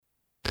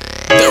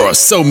There are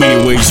so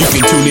many ways you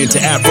can tune in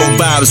to Afro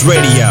Vibes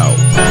Radio.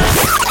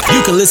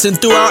 You can listen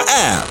through our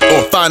app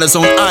or find us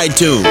on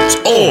iTunes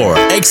or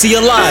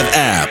Exia Live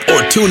app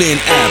or TuneIn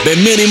app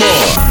and many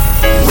more.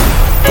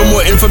 For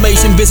more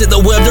information, visit the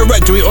web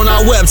directory on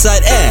our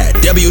website at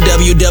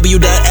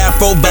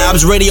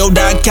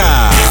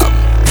www.afrovibesradio.com.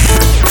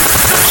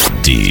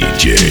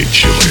 DJ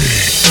Chili.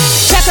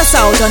 Check us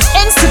out on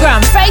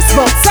Instagram,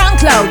 Facebook,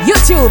 SoundCloud,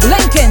 YouTube,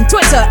 LinkedIn,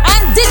 Twitter,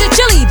 and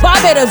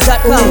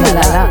DJChiliBarbados.com.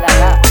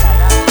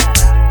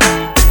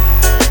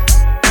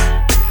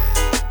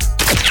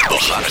 The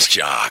hottest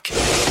jock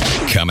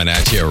coming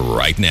at you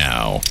right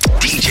now.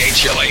 DJ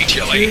Chili.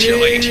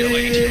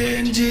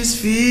 This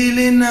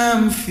feeling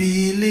I'm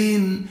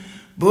feeling,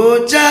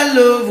 but your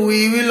love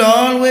we will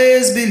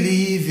always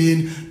believe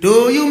in.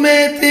 Though you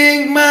may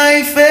think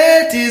my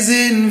faith is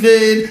in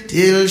vain,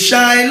 till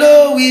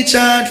Shiloh we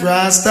chant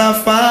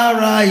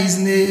Rastafari's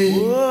name.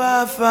 Oh,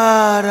 our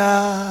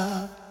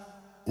Father,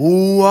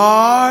 who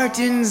art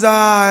in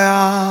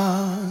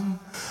Zion,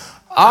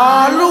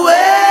 always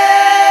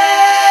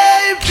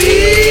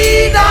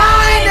be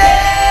thy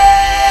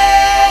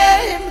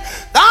name.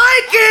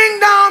 Thy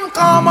kingdom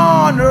come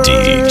on earth.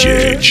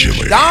 DJ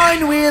Chili.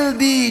 Thine will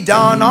be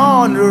done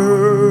on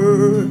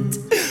earth.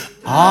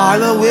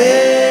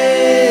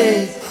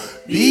 Always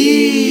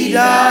be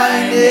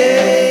thy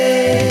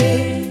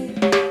name.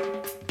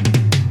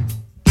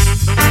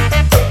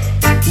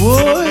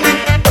 Whoa,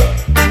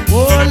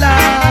 hola.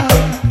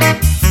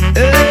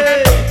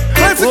 Hey.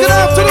 Let's good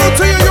afternoon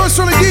to you. Yours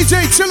truly,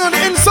 DJ Chill on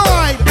the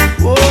inside.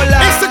 Hola.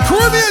 It's the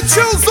Caribbean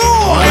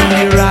ChillZone.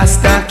 Only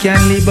Rasta can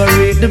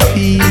liberate the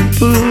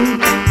people.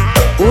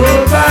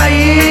 Over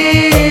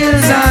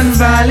hills and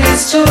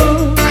valleys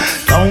too.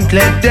 Don't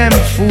let them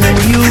fool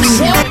you.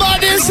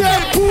 Somebody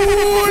say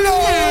pull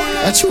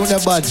on. That's you the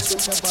bad.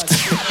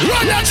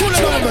 Run that tune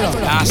down,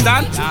 brother.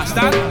 Stand.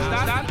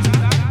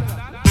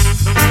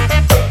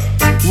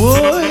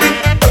 Whoa,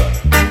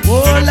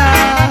 hola.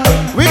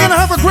 We're gonna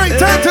have a great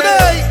time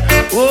today.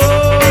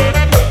 Whoa.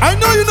 I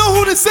know you know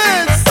who this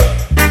is.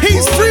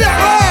 He's free at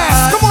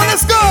last. Come on,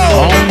 let's go.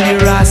 Only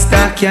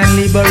Rasta can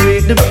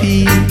liberate the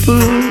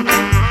people.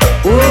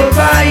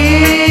 Over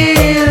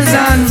hills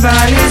and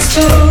valleys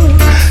too.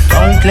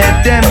 Don't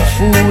let them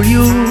fool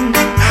you.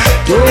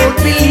 Don't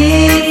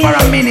believe for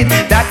a minute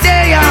that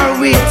they are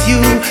with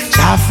you.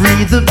 Shall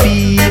free the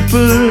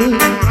people.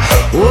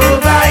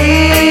 Over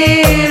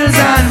hills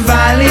and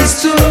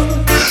valleys too.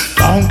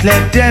 Don't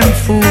let them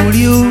fool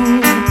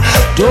you.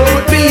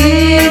 Don't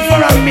believe for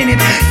a minute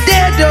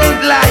they don't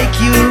like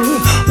you.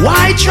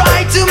 Why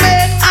try to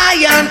make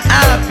I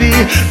unhappy?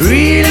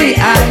 Really,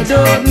 I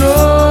don't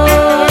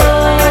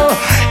know.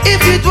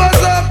 If it was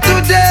up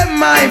to them,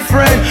 my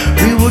friend,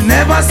 we would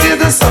never see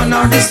the sun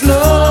or the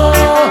snow.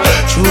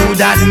 Through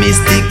that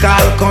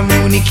mystical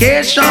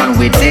communication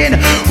within,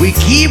 we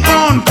keep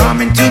on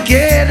coming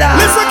together.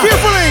 Listen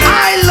carefully.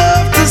 I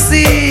love to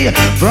see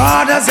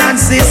brothers and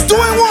sisters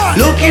doing what?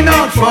 Looking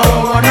out for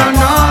one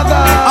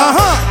another.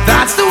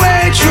 That's the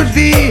way it should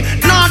be,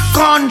 not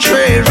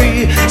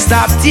contrary.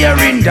 Stop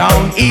tearing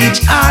down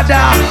each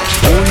other.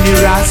 Only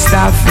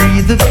Rasta free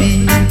the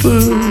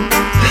people.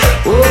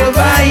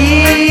 Over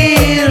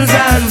hills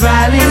and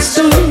valleys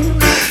too.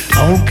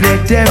 Don't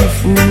let them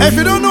fool. If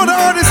you don't know the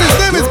artist, his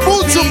name is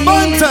Buju,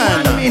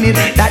 Banton.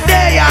 That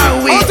they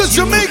are with out of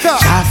Jamaica.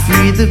 Shall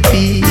free the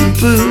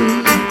people.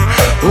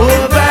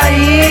 Over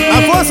hills.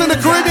 And for us in the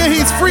Caribbean,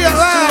 he's free at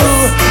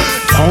last.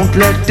 Don't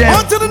let them.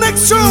 On to the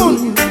next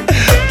tune.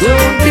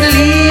 Don't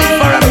believe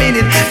for a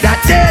minute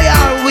that they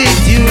are with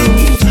you.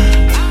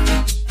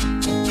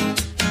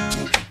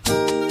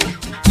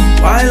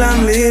 While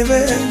I'm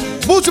living.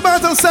 Buju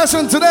Banton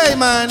session today,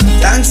 man.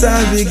 Thanks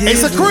I'll be giving.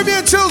 It's the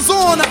Caribbean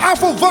ChillZone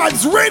Afro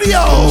Vibes Radio.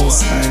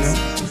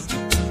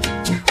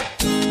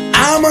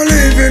 I'm a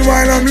living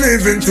while I'm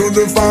living, to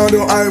the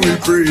Father I will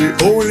pray.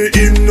 Only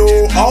Him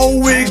know how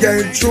we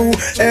get through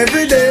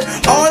every day.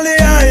 Only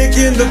I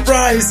in the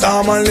price,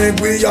 I'm a leg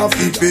we have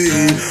to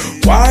pay.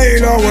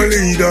 While our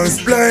leaders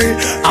play,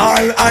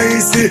 all I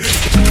see.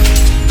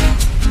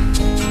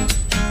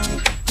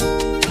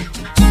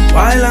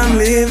 While I'm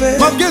living,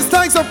 Mom gives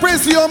thanks and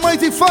praise to your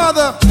Almighty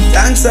Father.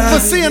 Thanks for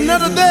seeing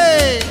another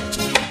day.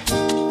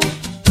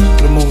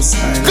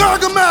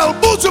 Gargamel,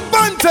 Buju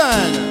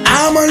Banton.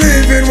 I'm a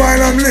living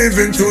while I'm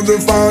living, to the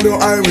Father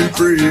I will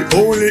pray.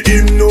 Only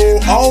Him know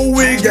how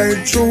we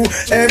get through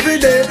every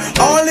day.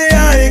 Only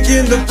I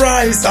in the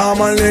price, I'm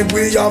a leg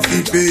we have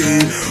to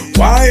pay.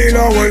 While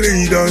our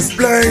leaders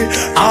play,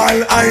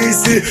 all I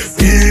see,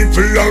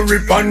 people are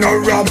rip and a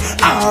rob,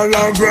 all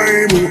are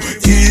grime.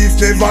 Thief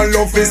never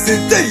love is a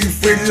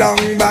thief with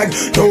long bag.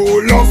 No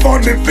love for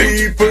the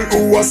people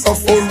who are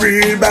suffer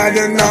real bad.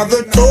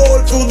 Another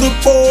toll to the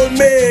poor,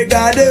 may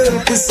God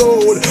help his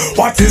soul.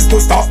 What is to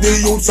stop the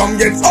youth from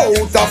get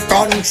out of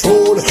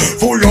control?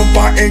 Full up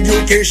on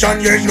education,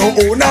 you know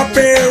own a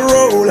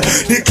payroll.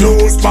 The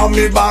clothes from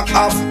me back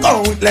have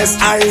countless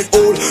I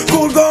old.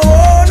 Could go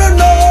on and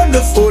on,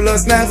 the fool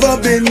has never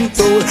been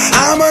told.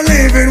 I'm a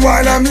living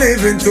while I'm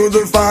living, to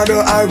the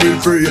Father I will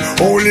pray.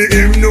 Only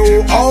Him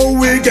know how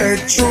we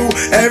get through.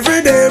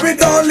 Every day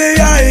with only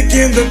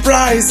hiking the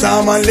price.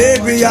 I'm a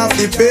late we have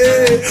to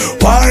pay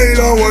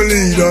while our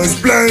leaders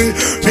play.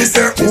 Me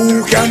say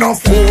who can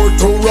afford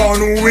to run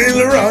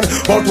will run,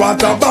 but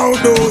what about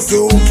those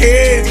who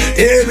can't?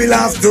 They will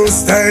have to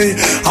stay.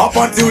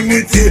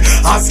 Opportunity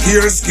a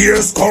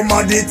scarce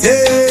commodity.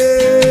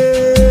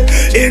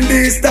 In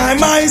this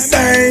time I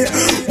say,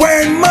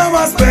 when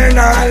mama spend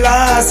her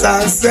last,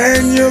 I'll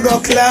send you go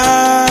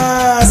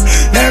class.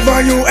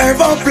 Never you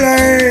ever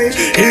play.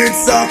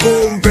 It's a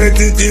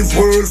competitive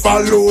world for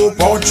low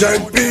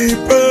budget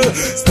people,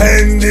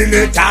 spending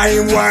the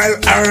time while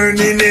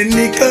earning a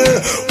nickel,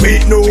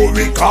 with no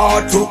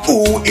regard to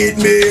who it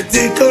may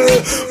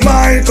tickle.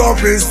 My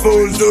cup is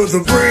full to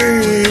the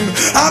brim.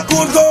 I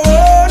could go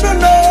on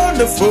and on,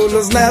 the fool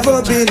has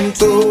never been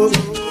told.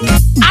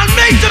 I'll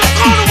make to the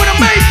corner when I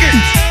make it,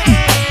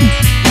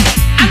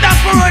 and that's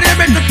where they're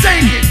meant to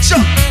take it.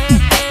 Sure.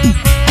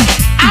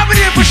 I'll be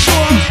there for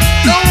sure,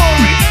 don't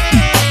worry.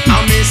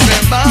 I'll miss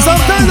them.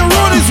 Sometimes the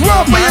road is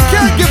rough, but you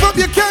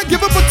can't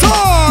give up at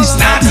all. It's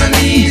not an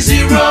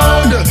easy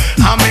road.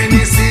 How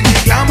many see the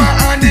glamour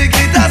and the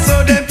glitter,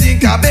 so them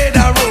think I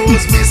better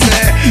rose. Me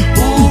say,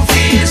 who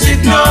feels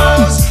it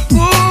knows.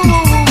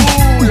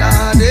 Ooh,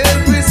 Lord,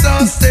 help me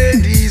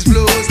sustain these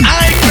blows.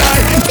 I cry.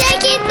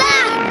 Take it back.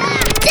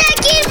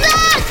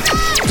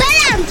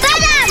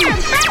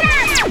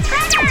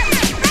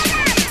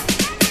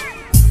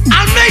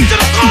 I'll make to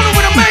the corner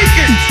when I make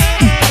it,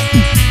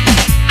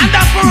 and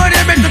that's where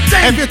they're meant to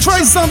take it. If you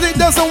try something it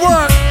doesn't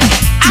work,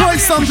 try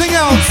something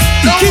else.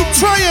 Keep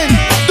trying.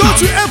 Don't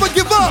you ever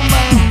give up.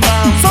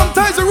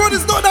 Sometimes the road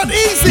is not that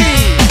easy.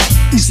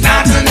 It's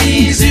not an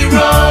easy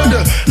road.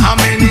 How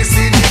many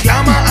see the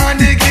glamour and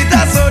the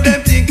glitter, so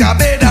them think I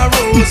better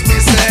rose. Me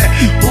say,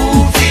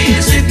 who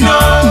feels it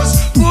knows.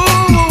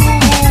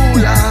 Ooh,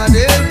 Lord,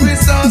 help me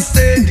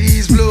sustain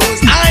these blows.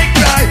 I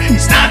cry.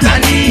 It's not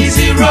an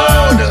easy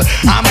road.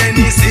 How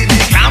many see the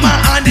glamour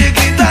and the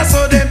glitter,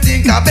 so them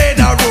think I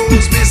better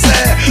rose. Me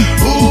say,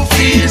 who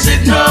feels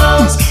it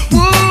knows.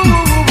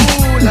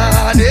 Ooh,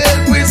 Lord,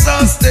 help me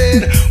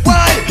sustain.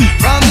 Why?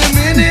 From the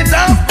minute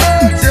of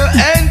birth you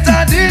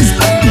enter this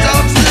world,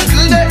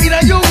 obstacle they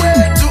in your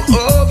way to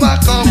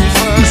overcome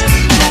first.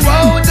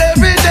 Throughout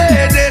every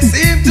day they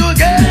seem to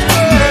get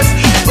worse.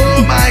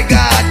 Oh my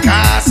God,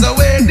 cast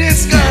away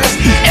this curse.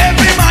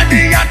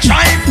 Everybody are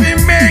trying to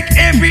make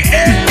every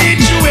end meet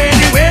you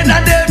anyway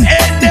that them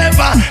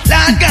endeavor.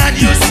 Lord God,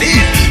 you see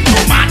it. No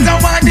matter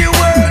what the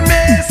world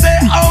may say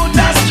out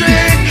the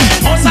street,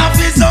 most of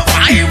it so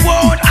I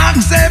won't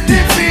accept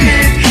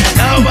defeat.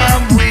 Now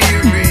I'm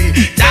weary,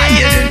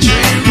 tired and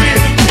dreary.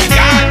 We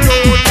got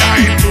no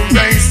time to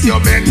race your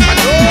bed, but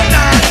know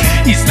that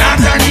it's not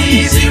an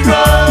easy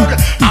road.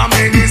 How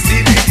many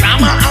see the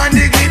glamour and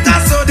the glitter,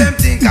 so them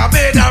think I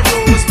better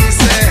rose. Me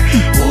say,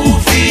 who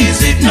feels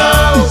it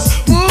knows.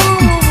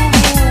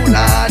 Ooh,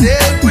 Lord,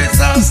 help me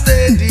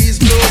sustain these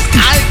blows.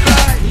 I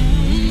cry.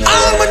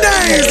 All my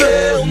days.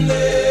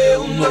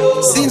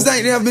 Seems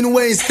like they have been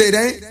wasted,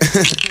 eh?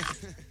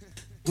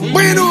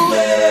 Bueno.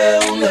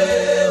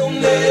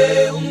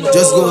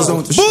 Just goes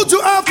on to show.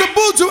 Buju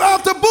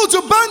after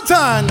Buju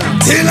Banton.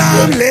 Till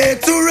I'm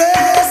laid to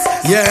rest.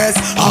 Yes,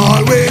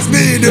 always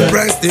be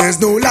depressed. There's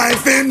no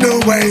life in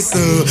the West.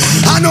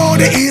 I know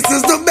the East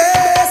is the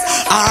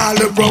best. All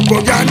the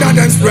propaganda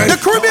that spread. The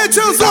Caribbean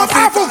ChillZone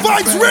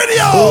afrobeats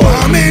Radio. Oh,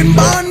 I'm in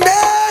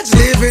bondage.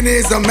 Living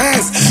is a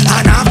mess,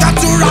 and I've got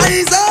to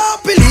rise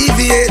up,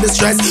 alleviate the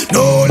stress.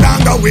 No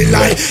longer will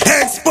I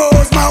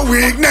expose my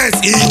weakness.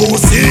 Ego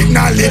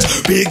knowledge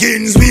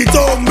begins with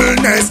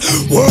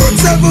humbleness. Work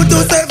 7 to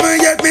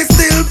 7, yet me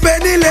still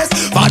penniless.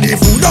 For the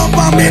food up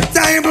on me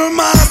table,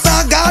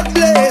 master, God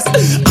bless.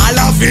 All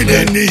of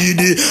the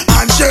needy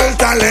and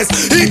shelterless.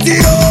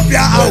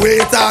 Ethiopia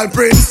await all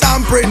prince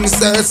and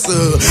princess.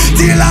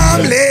 Till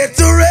I'm laid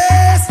to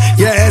rest.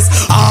 Yes,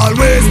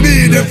 always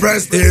be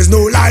depressed. There's no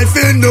life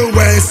in the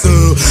West.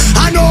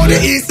 I know the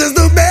East is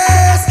the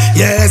best.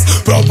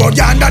 Yes,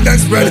 propaganda that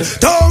spread.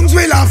 Tongues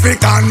will have to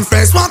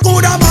confess. What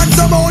could have been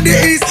some of the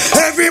East?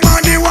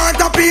 Everybody want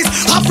a piece.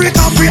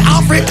 Africa free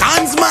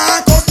Africans,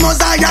 man. Cause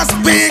Messiah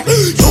speak.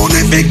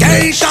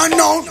 Unification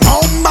out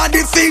number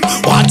defeat.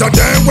 What a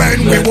day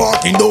when we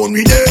walking down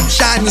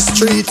Redemption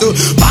Street.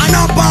 Ban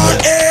up our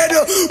head.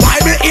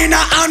 Bible in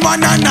a hand,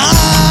 one and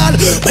all.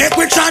 Make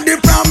we try the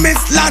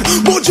promised land.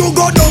 Buju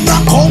go down a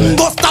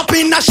Congo, stop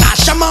in a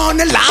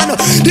Shashamane land.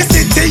 The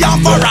city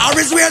of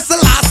Ferraris where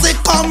Selassie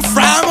come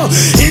from.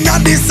 In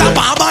Addis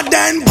Ababa,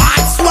 then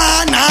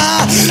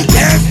Botswana.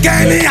 Left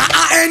Kenya,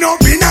 I end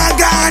up in a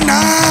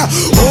Ghana.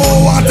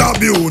 Oh, what a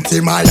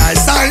beauty, my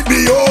eyesight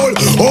behold.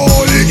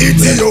 Holy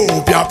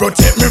Ethiopia,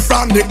 protect me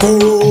from the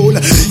cold.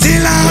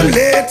 Till I'm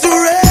laid to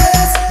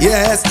rest.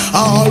 Yes,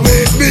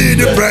 always be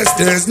depressed.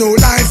 There's no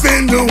life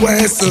in the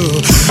West.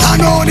 I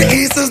know the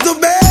East is the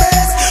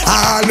best.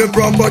 All the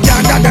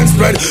propaganda them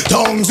spread,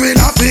 tongues will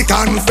have to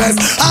confess.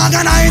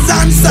 Organize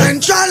and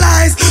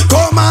centralize,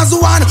 come as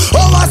one,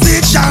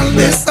 overseas shall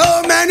be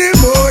so many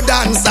more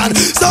dance. And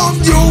some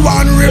new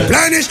one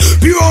replenish,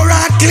 pure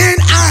and clean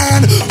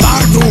and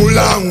for too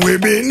long we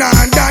been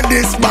under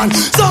this man.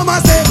 Some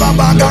a say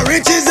bag of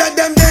riches at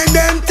them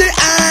empty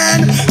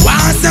hand.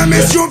 One say me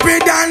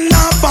stupid and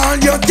laugh all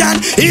you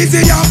can.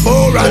 Easier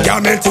for a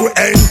camel to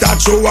enter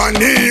through an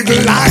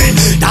eagle line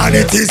than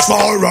it is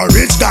for a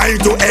rich guy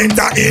to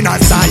enter in a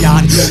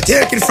Zion.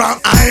 Take it from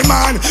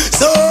Iman,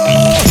 so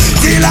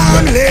till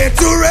I'm late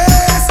to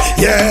rest.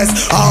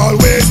 Yes,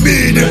 always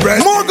be the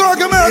best. More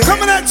Gargamel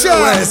coming at you.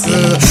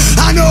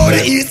 I know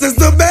the East is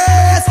the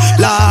best.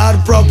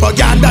 Lord,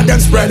 propaganda them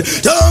spread,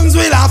 tongues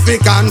will have to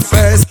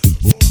confess.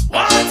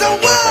 What the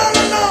world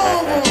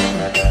alone?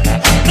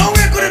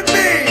 Nowhere could it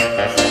be?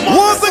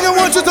 One thing I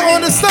want you to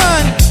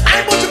understand,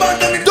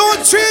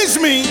 don't change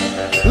me,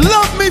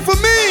 love me for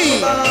me.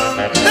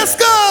 Let's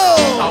go.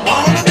 I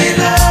wanna be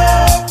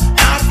loved,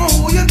 not for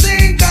who you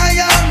think I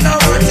am,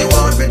 not what you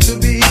want me to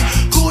be.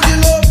 Could you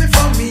love me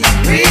for me?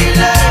 Real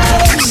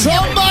love.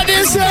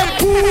 Somebody say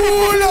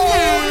pull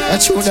on.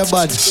 That's you the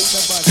bad.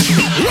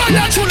 Run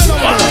that tune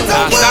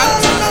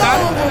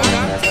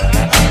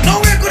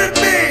Nowhere could it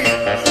be?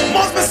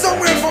 Must be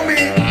somewhere for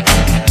me.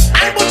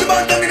 I put you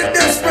back down in it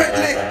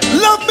desperately.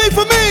 Love me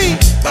for me.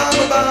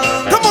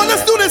 Come on,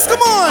 let's do this.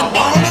 Come on. I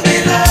wanna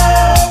be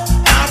loved,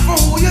 not for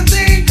who you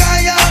think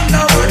I am,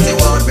 not what you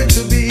want me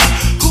to be.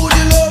 Could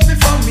you love me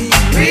for me?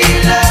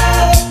 Real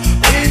love,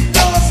 with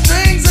those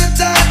strings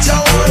attached.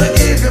 I wanna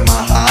give you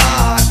my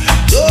heart.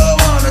 Don't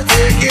wanna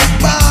take it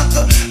back.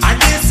 And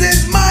this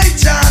is my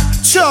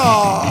chance.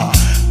 Sure.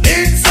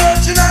 Been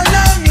searching a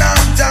long,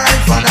 long time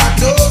for that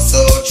oh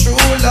so true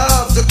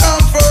love to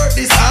comfort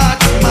this heart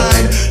of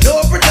mine.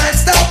 No pretend,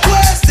 stop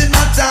wasting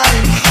my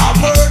time. A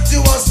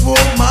virtuous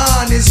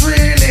woman is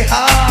really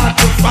hard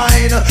to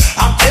find.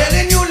 I'm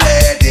telling you,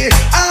 lady,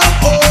 I'm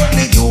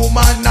only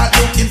human, not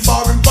looking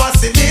for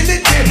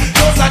impossibility.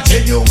 Cause I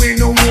genuine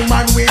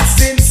woman with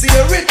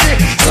sincerity,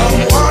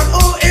 someone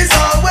who is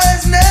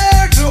always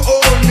there to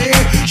hold me.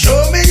 Show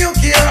me you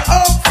care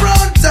up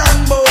front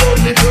and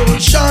boldly.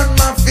 Don't shun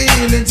my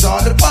feelings,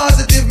 all the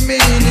positive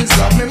meanings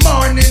of me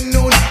morning,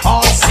 noon,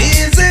 all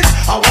seasons.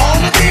 I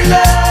wanna be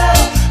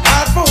loved,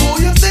 not for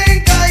who you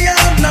think I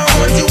am, not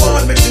what you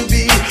want me to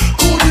be.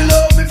 Could you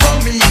love me for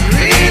me?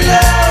 Real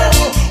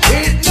love,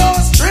 with no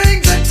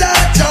strings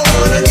attached. I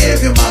wanna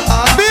give you my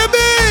heart,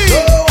 baby.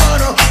 don't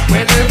wanna,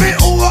 when every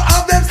hour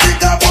of them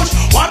stick a push.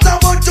 What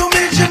about to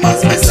me? She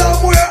must be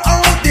somewhere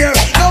out there.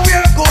 Now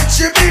where could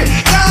she be?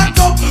 Can't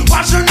up,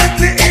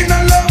 passionately in a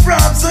love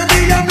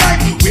rhapsody. I'm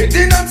like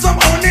waiting on some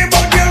honey,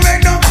 but there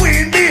ain't no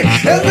queen bee.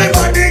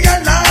 Everybody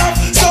can laugh,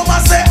 some I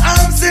say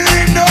I'm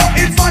silly. No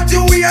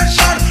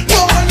infatuation,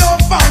 no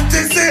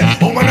fantasy.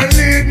 I'm gonna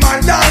lead my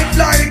life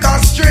like a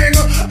string.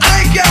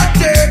 I can't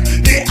take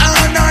the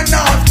on and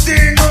off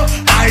thing.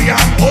 I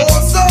am oh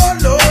so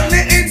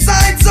lonely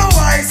inside, so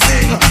I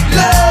sing.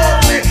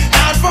 Love me,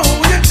 not for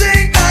who you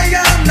think I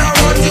am, not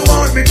what you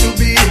want me to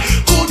be.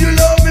 Could you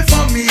love me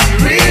for me?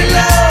 Real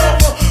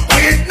love,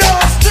 with no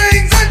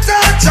strings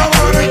attached. I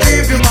wanna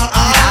give you my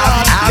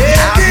heart.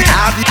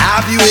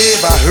 Have you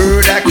ever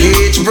heard a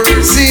cage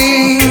bird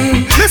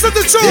sing? Listen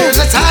to truth. There's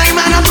a time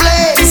and a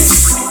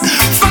place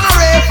for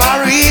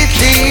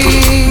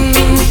everything.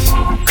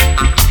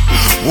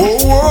 Whoa,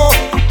 whoa,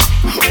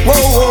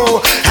 whoa,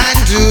 whoa. And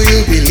do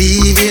you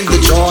believe in the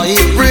joy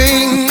it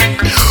brings?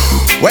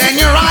 When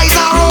your eyes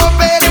are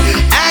open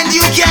and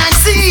you can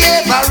see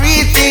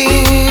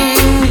everything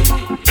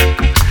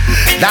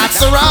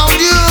that's around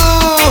you.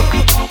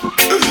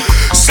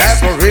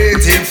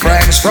 Separating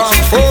friends from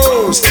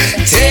foes,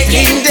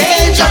 taking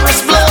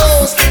dangerous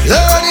blows,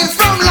 learning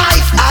from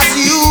life as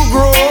you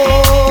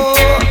grow.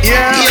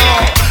 Yeah. Yo,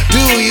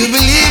 do you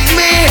believe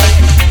me?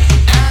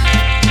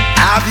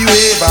 Have you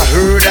ever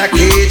heard a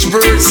cage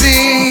bird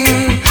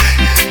sing?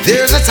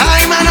 There's a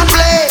time and a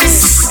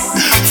place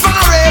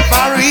for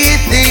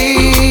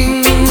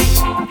everything.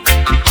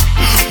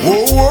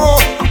 Whoa, whoa,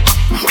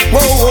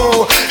 whoa,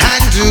 whoa.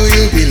 And do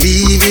you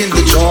believe in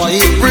the joy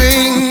it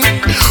brings?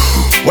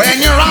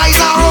 When your eyes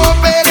are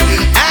open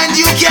and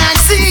you can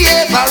see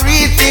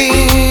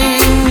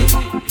everything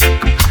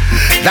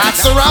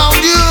that's around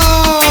you.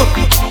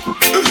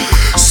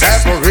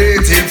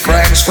 Separating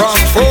friends from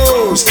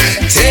foes,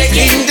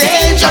 taking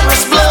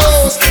dangerous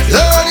blows,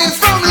 learning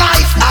from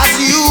life as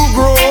you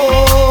grow.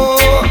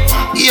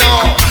 Yo,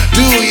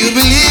 do you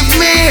believe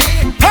me?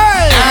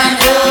 Hey! And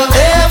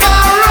however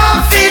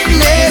rough it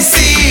may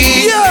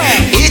seem,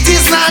 it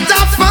is not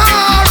a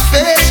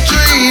far-fetched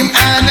dream,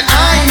 and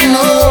I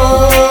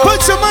know.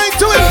 Put your mind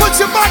to it, put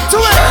your back to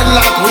it. And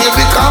luck will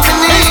be coming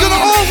in. It's gonna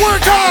all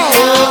work out.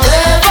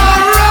 However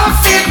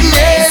rough it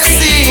may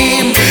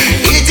seem,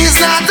 it is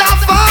not a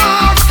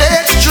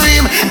far-fetched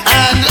dream,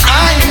 and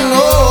I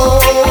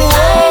know.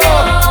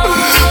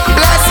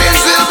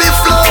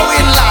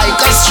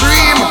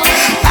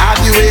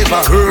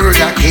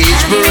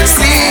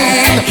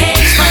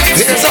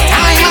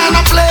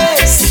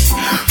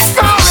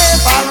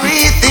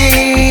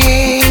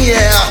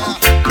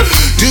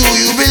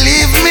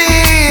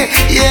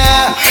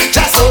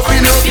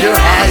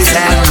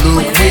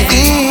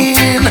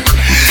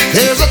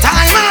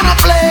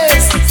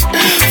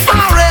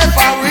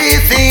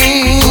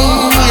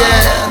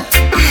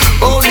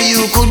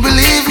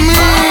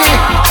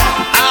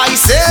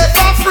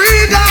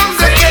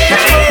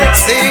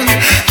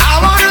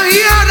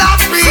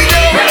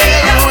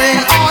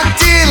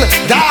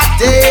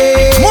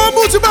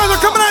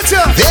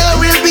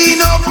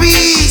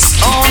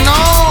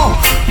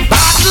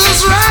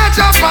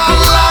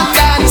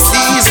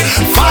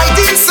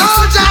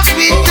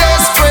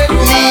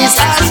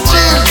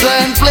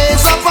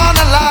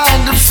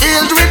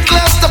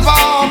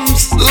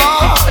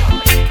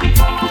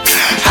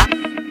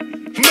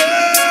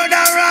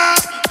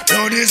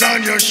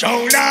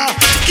 shoulder.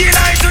 Kill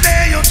I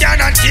today, you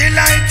cannot kill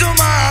I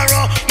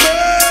tomorrow.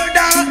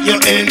 Murder,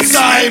 you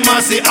inside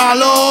Massey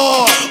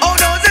Hollow. How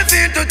does it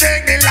feel to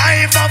take the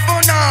life of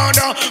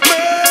another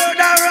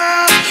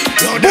murderer?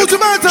 Buju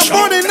Banton,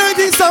 born in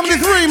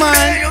 1973,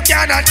 man. You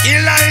cannot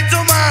kill I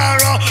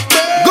tomorrow.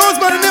 Goes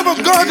by the name of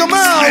Gargamel.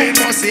 I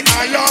must say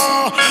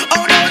hello.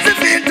 How does it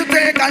feel to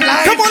take a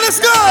life? Come on,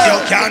 let's go.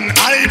 You can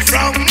hide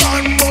from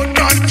man, but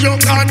not your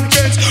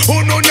conscience.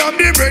 Who know you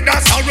the bread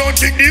that's around,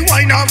 take the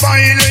wine of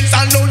violence.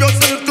 Allow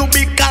yourself to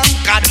be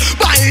conquered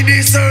by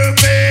the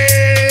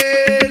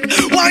serpent.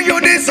 Why you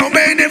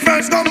disobey the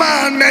first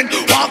commandment?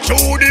 Walk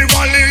through the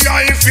valley,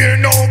 I fear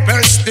no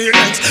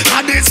pestilence.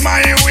 And it's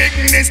my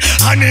weakness,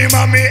 and him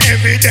and me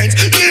evidence.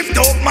 Lift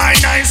up my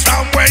eyes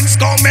from whence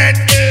cometh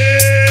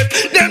death.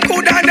 Them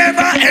could have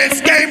never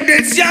escaped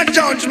this your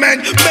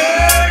judgment.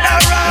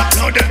 Murderer,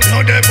 blood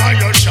by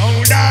your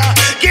shoulder.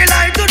 Kill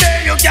I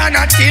today, you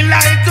cannot kill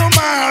I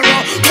tomorrow.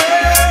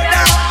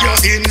 Murder,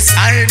 you're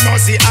inside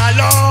Massey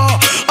Hollow.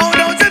 How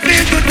does it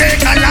feel to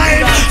take a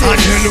life?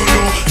 And you know,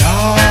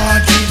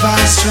 Lord, give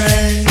us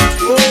strength.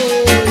 Oh,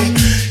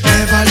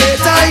 never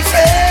let I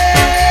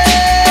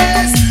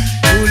face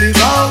to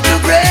live out the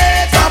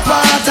greater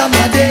part of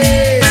my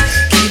days.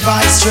 Give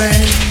us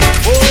strength.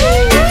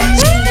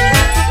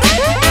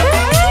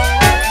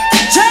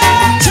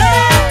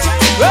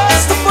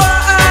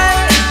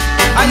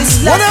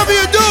 Whatever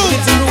you do,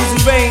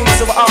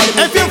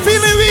 if you're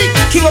feeling weak,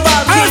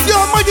 ask your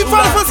almighty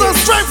Father for some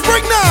strength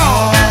right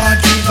now. Lord,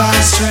 give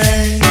us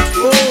strength.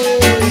 Oh,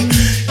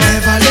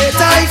 never let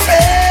I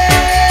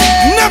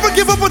fail. Never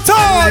give up at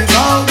all. Live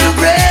out the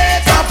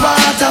greater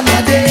part of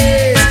my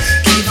days.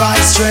 Give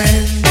us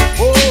strength.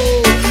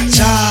 Oh,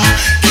 Jah,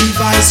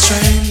 give us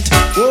strength.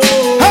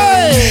 Oh,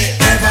 hey,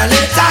 never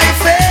let I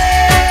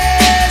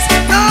fail.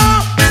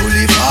 No, to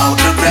live out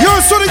the greater.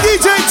 You're so the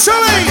DJ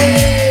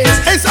Chili.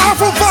 It's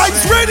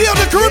afrobeats radio,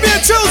 the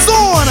Caribbean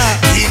ChillZone.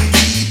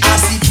 Indeed, I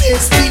see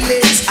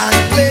pestilence and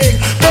plague,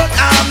 but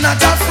I'm not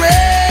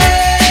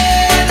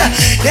afraid.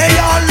 They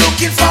are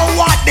looking for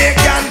what they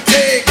can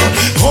take.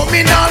 Come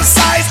in all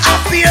size,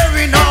 appear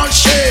in all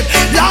shape.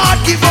 Lord,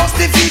 give us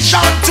the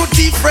vision to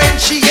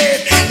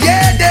differentiate.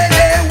 Yeah,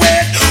 they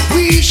wait,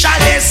 we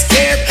shall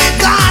escape.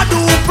 God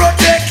who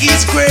protect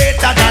is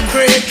greater than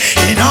great.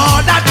 In all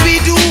that we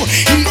do,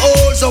 He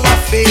holds our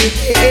faith.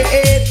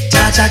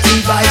 Jah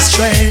give us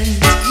strength.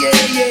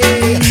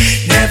 Yeah.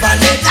 Never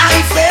let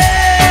I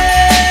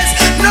face.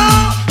 No,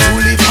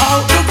 to live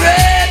out the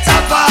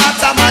greater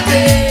part of my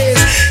days.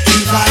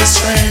 Give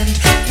us strength.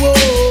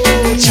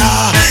 Whoa,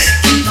 Jah,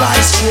 give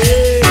us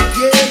strength.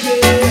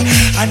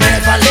 Yeah. And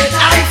never let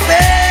I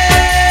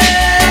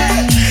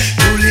fail.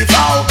 To live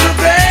out the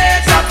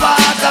greater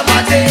part of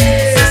my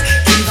days.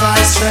 Give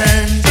us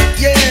strength.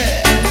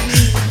 Yeah.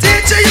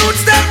 Teach the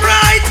youths them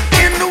right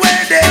in the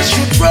way they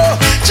should grow.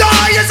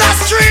 Joy is a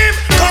stream,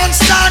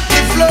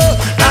 constantly flow.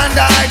 And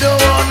I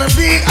don't wanna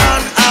be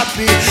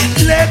unhappy.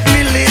 Let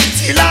me live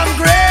till I'm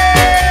gray.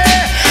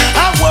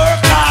 I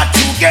work hard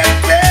to get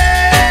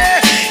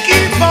there.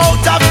 Keep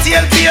out of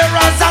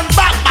tailbearers and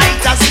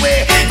backbiters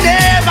way.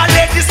 Never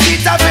let the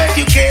spirit of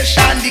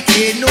education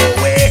decay, no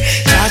way.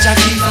 Jah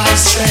give us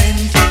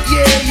strength,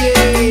 yeah.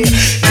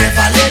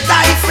 Never let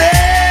I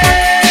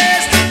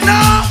face. No,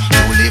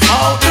 to live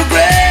out the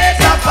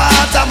greater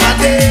part of my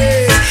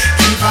days.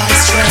 Give us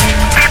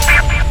strength.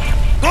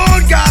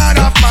 good God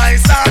of my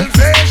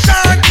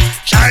salvation,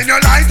 shine your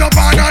light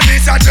upon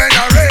this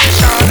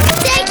generation.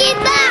 Take it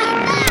back!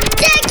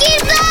 Take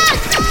it back!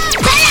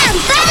 Bam!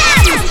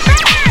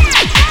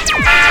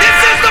 This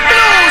is the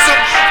blues.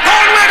 Go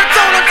away to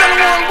town and tell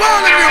the whole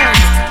world of you.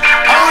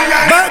 Oh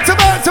yeah. Back to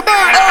back to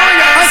back. Oh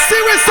yeah. A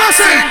serious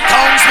session. Sing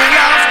tongues we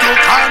have to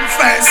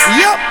confess.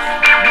 Yep.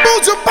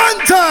 Buju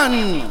Banton.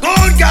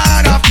 Good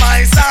God of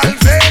my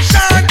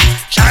salvation,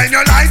 shine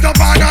your light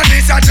upon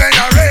this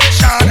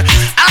generation.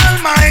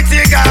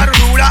 Almighty God,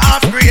 ruler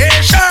of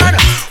creation,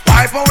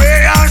 wipe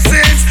away our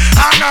sins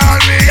and all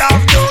we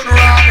have done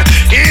wrong.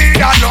 He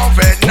that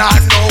loveth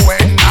not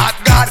knowing not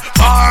God,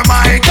 for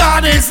my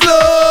God is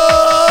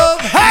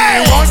love.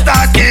 He was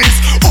that is,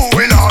 who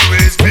will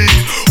always be,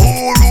 who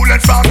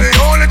ruleth from the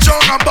holy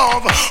throne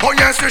above. Oh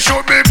yes, we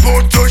should be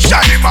put to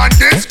shame and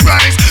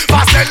disgrace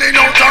for selling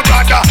out our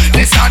brother,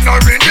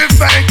 dishonoring the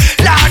faith.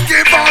 Lord,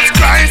 give us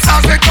Christ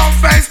as we come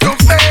face to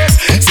face,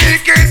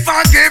 seeking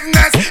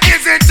forgiveness.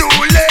 Is it too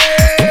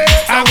late?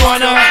 I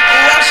wanna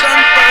wash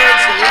and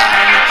purge the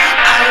land.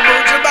 I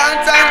Buju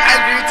Banton, I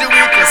greet you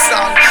with the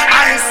song.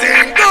 I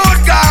sing, good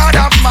God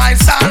of my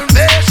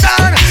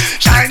salvation,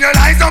 shine your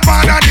light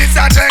upon this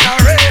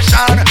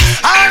generation.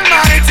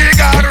 Almighty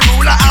God,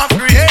 ruler of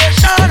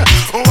creation,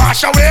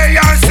 wash away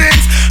your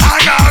sins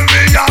and all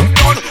we have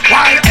done.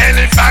 While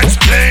elephants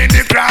play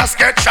the grass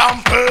get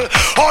trampled,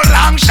 how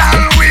long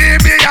shall we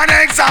be an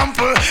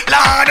example?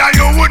 Lord,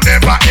 you would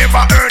never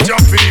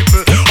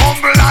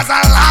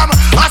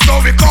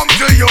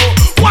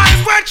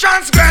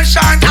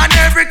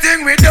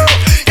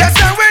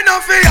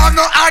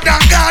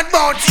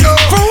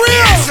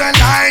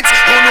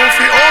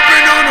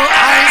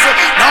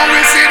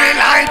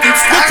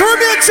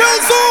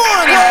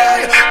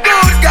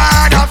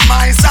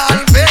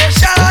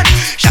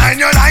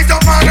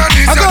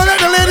I'm gonna let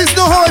the ladies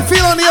know how I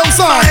feel on the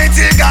outside.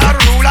 Mighty God,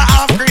 ruler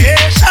of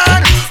creation,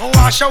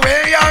 wash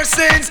away your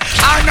sins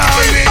and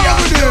all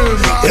your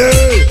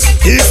hey,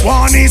 this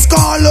one is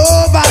called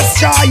Lover's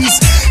Choice.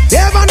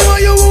 Never know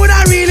you would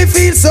I really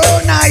feel so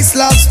nice,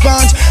 love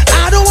sponge.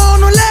 I don't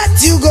wanna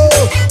let you go.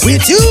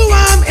 With you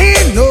I'm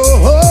in no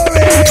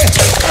hurry.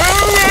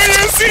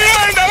 You see,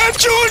 I never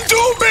tune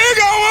too big.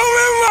 I want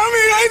me,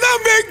 mommy. Like that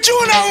big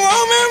tune. I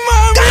want me,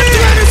 mommy. God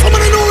damn it,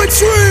 somebody know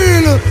it's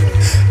real.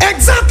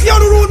 Exactly how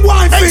the road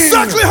boy feel.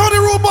 Exactly how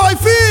the road boy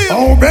feel.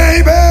 Oh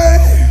baby,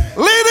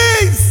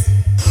 ladies.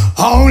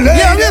 Oh ladies.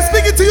 Yeah, we're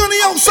speaking to you on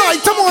the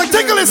outside. Come on,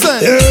 take a listen.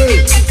 Yeah,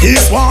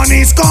 this one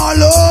is called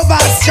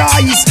Lover's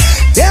Choice.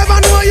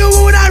 Never know you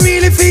would I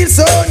really feel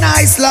so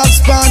nice, love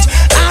sponge.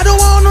 I don't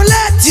wanna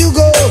let you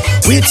go.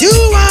 With you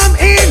I'm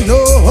in no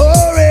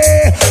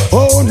hurry.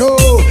 Oh no,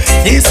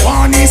 this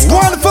one is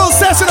wonderful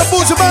session of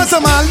Buju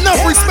Banton, man.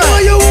 Enough respect. Never know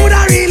you would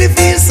I really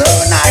feel so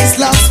nice,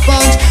 love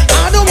sponge.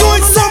 I don't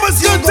doing so much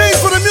good things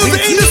for the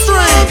music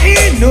industry. I'm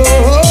in no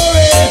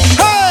hurry.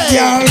 Hey,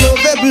 you're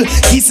lovable,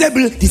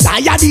 kissable,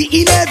 desire the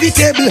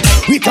inevitable.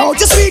 Without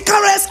your sweet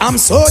caress, I'm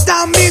so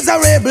damn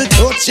miserable.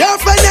 Touch your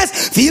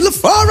finesse, feel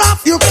far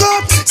off your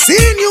cup.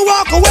 Seeing you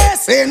walk away,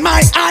 seeing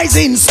my eyes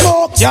in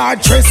smoke. You're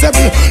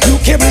traceable,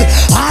 lookable.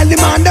 All the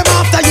man them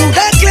after you,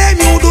 they claim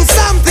you do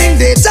something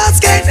they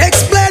just can't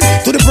explain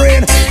to the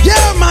brain.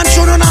 Yeah, man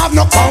shouldn't have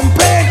no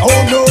complaint.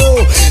 Oh no,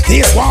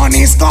 this one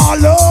is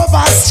called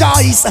Lover's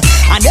Choice.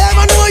 I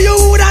never know you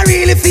would I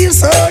really feel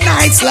so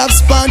nice, love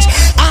sponge.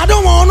 I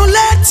don't wanna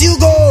let you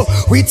go.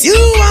 With you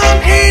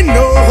I'm in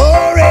no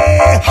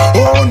hurry.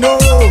 Oh no,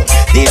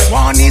 this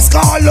one is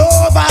called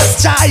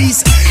Lover's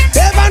Choice.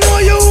 Never know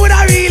you would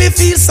I really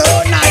feel so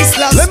nice,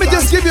 love. Let me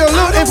just give you a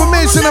little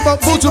information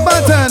about Buju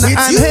Banton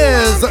and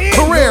his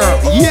career.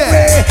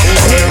 Yeah.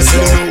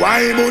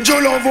 Why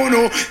Buju love you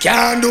know?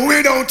 Can't do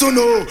without you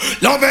know.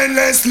 Love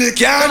endlessly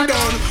can't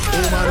done.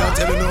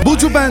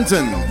 Buju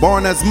Banton,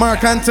 born as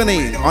Mark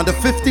Anthony on the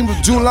 15th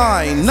of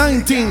July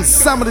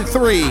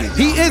 1973.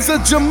 He is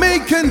a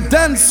Jamaican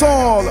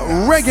dancehall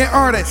reggae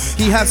artist.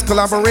 He has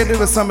collaborated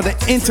with some of the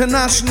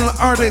international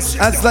artists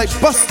as like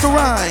Busta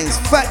Rhymes,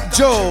 Fat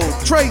Joe,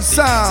 Trey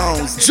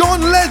Sounds,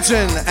 John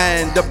Legend,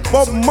 and the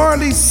Bob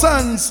Marley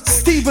sons,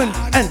 Stephen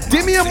and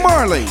Damian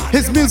Marley.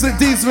 His music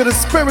deals with the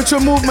spiritual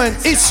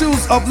movement,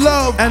 issues of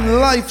love and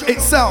life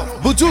itself.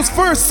 Buju's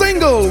first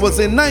single was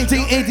in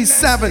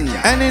 1987,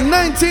 and in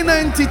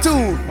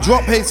 1992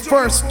 dropped his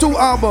first two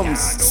albums,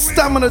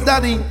 Stamina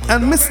Daddy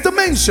and Mr.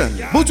 Mention.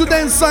 Buju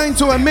then signed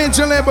to a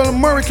major label,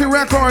 Mercury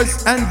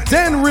Records, and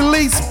then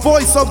released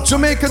Voice of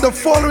Jamaica the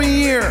following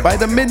year. By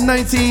the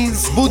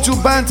mid-90s,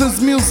 Buju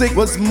Banton's music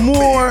was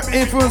more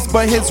influenced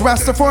by his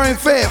Rastafarian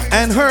faith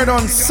and heard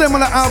on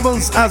similar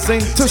albums as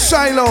in To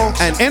Shiloh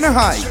and Inner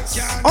Heights.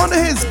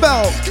 Under his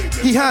belt,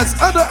 he has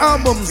other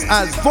albums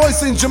as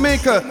Voice in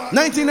Jamaica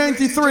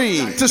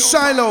 1993, To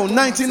Shiloh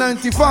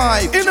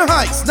 1995, Inner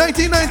Heights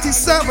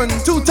 1997,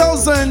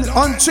 2000,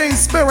 Unchained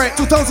Spirit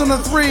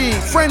 2003,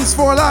 Friends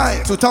for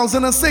Life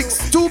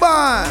 2006, Too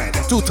Bad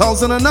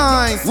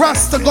 2009,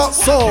 Rasta Got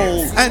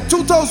Soul, and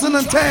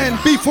 2010,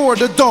 Before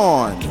the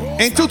Dawn.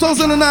 In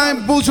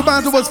 2009, Buju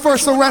Banton was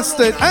first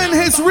arrested, and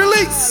his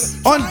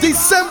release on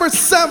December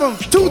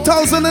 7th,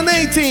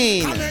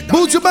 2018.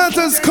 Buju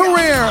Banton's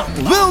career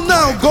will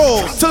now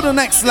go to the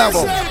next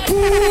level.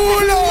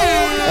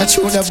 That's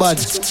true, that bad.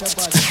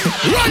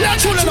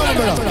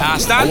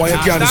 I want you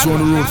to carry this on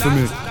the road for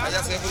me.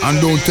 And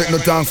don't take no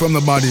time from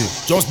the body.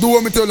 Just do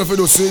what me tell you for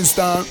those scenes,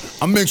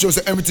 and make sure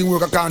say everything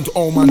work according to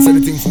how man say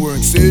anything for work.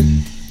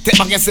 See? Take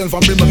back yourself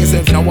and bring back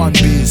yourself in a one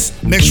piece.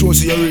 Make sure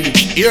see you ready.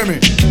 Hear me?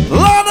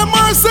 Lord of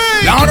mercy!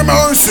 Lord of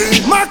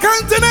mercy! Mark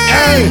Anthony!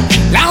 Hey!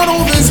 Lord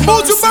of his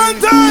Buju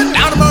Banton!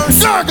 Lord of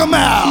mercy!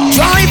 Gargamel!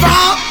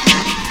 Driver!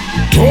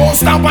 Don't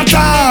stop at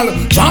all.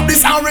 Drop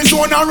this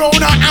Arizona round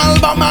an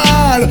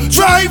Albemarle.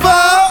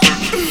 Driver!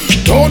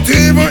 Don't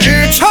even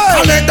itch.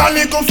 Collect a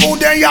little food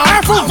there, you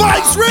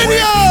afrobeats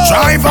radio.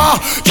 Driver,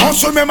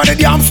 just remember the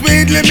damn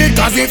speed limit.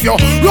 Cause if you're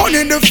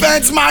running the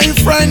fence, my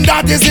friend,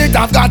 that is it.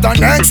 I've got an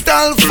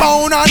Nextel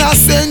phone and a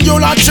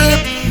singular chip.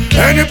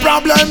 Any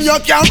problem you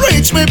can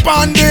reach me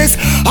on this.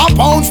 I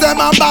pounds them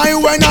and buy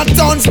when a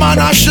tons man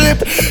a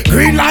ship.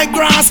 Green like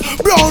grass,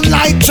 brown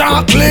like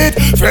chocolate.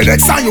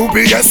 FedEx and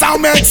UPS I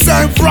make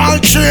several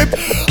trip.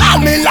 All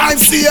me life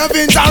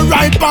savings are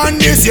right on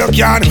this. You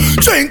can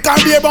drink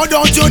and beer but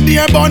don't you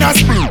dare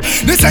bonus.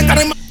 Listen to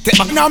them. Take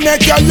back now,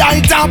 make your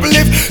light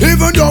uplift.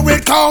 Even though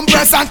it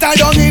compress and tie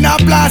down in a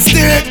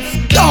plastic.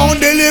 Don't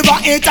deliver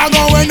it, I'm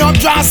going up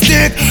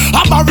drastic.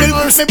 I'm a real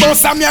mercy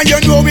boss, I'm here, you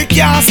know we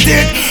can't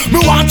stick.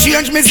 Me want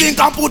change me zinc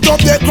and put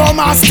up the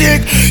chroma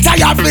stick.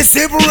 Tired me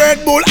sip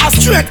Red Bull, a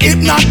straight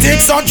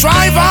hypnotic. So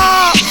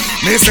driver,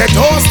 me say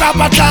don't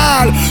stop at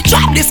all.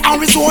 Drop this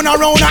Arizona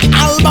round an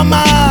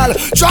Albemarle.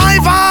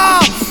 Driver,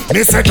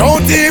 Me say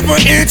don't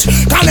even itch.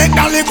 Collect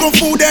a little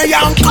food there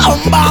and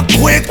come back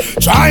quick.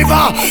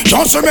 Driver,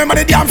 just remember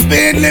the damn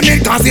speed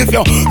limit. Cause if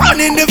you're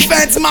running the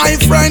fence, my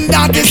friend,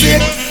 that is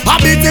it. I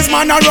beat this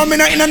man a run me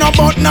in and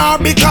about now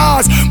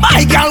because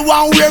my girl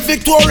want wear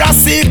Victoria's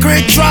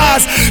Secret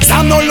dress.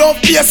 Some no love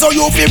here so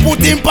you fi put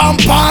in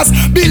pampas.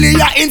 Billy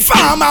a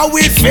informer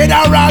with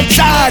federal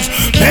charge.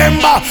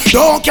 Remember,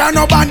 don't care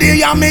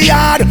nobody in me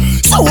yard.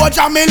 So what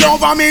me love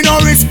and me no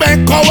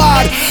respect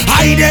coward.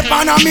 I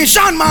depend on a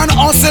mission man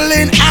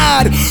hustling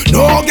hard.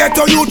 No get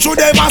to you through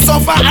them and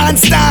suffer and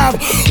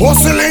starve.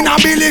 Hustling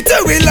ability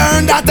we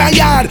learn that a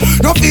yard.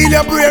 No feel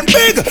your brain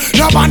big,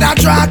 no bother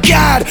track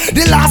yard.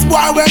 The last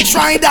boy will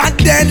try that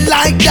dead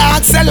like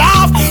that. Sell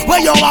off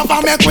where you have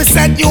a make we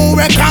set new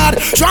record.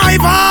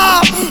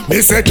 Driver,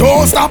 me say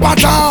don't stop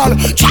at all.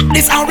 Track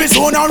this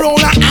Arizona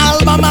roll an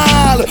album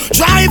all.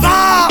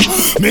 Driver,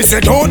 me say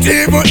don't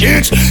even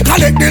itch.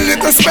 Collect the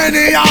little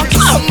spenny and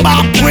come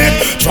back quick.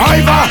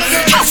 Driver,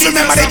 just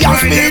remember the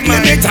gas speed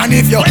limit. And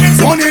if you're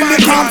running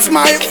the cops,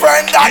 my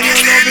friend, that is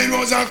it. It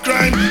was a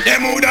crime.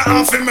 Them woulda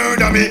have to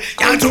murder me.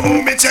 Can't you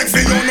hold me check for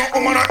you? No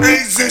woman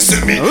exist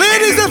in me.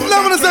 Ladies, if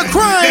loving is a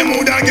crime, them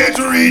woulda get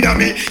rid of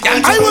me.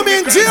 I will be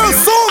in jail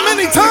so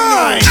many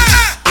times.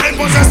 I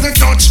possess the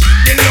touch,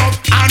 the love,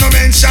 I no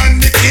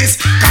mention the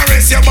kiss.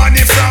 Caress your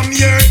body from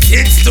your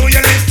tits to your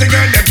lips, the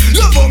girl them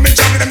love how me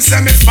juggle them, say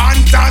me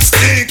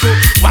fantastic.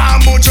 One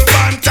Buju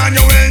Banton,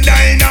 you well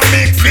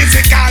dynamic,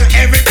 physical,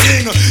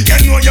 everything. You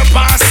know you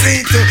pass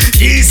it.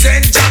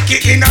 Decent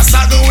jacket in a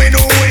saddle with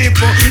no whip.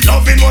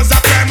 Loving was a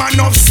crime,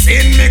 enough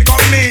sin me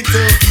commit.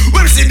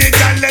 We'll see the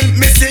talent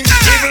missing,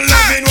 even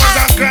loving was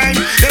a crime.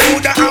 They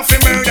woulda have to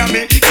murder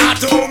me.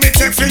 Can't hold me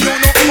take for you,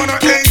 no woman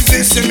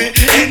exist in me.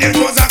 And it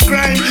was a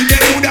crime.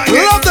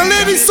 Love the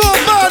ladies so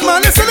bad,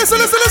 man. Listen.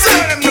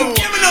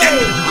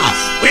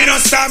 We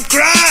don't stop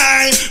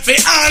crying. For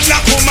all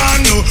black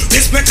woman, no.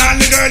 Respect all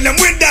the girl them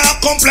with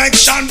dark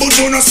complexion, but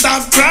you don't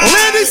stop crying.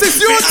 Ladies, it's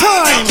your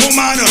time.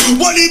 Woman,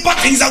 one heap of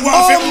things I want.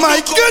 Oh my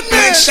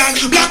goodness.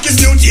 Black is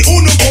beauty,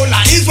 uno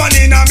cola is 1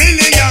 in a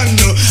million.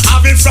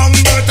 Having from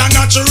birth a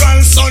natural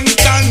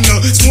suntan.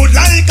 Smooth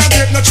like a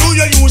grape, not true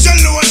you use your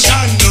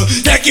lotion.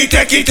 Take it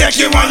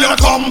on your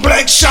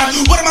complexion.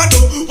 What am I do?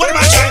 What am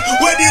I try?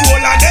 Where the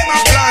whole of them a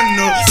plan?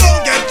 So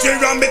get you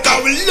wrong because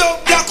we love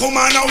black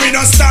woman and we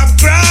don't stop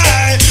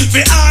cry.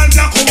 For all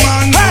black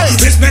woman,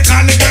 respect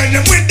all the girl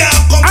them with that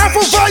complexion.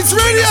 Afrobeats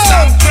Radio,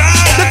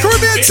 the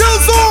Caribbean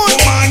ChillZone.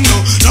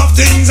 Enough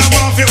things I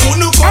want for who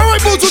no come.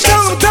 Alright, Buju,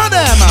 tell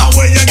them. How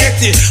where you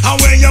get it? How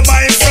where you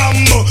buy it from?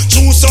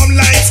 Choose some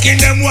light skin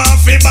them want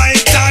for buy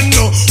it and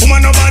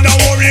woman no bother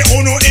worry,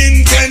 who no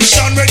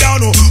intention we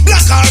down.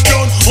 Black or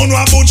brown, who no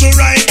about you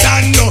right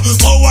and go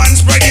and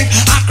spread it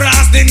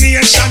across the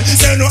nation.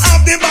 Say no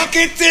have the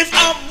bucket if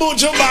have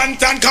Buju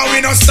Banton, cause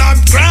we no stop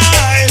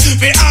cry.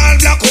 For all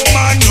black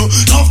woman,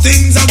 enough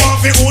things I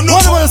want for who no.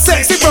 What about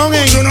sexy brown?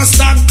 You no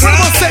stop cry.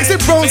 What about sexy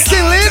brown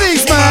skin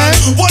ladies, man?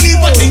 What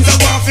about things I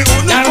want for who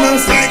no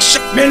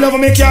complexion? Me love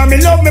me car, me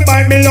love me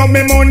bike, me love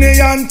me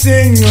money and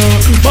thing.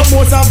 But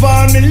most of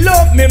all, me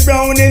love me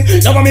browning.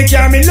 Love me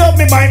car, me love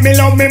me bike, me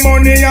love me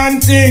money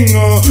and thing.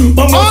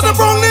 But all the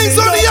brownings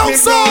on the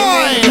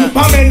outside.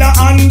 Pamela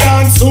and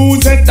Dan,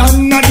 Suzette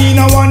and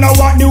Nadine, wanna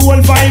what the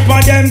whole vibe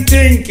of them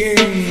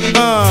thinking.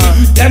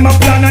 Them a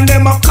plan and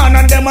them a con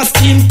and them a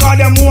scheme, cause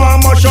them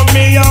want much of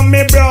me and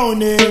me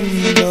browning.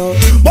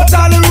 But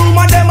all the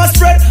rumor them a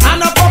spread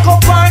and a fuck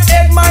up her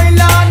head, my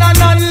land and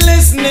not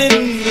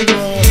listening.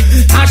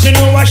 And she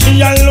know what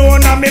she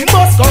alone and me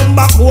must come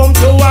back home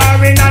to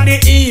her in the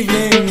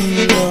evening.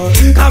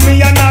 Cause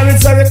me and her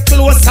is very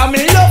close and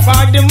me love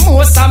her the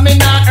most and me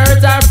not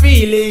hurt her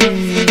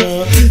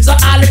feelings. So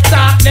all the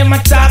talk them a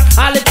talk,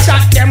 all the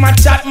chat them a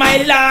chat, my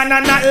land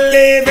and not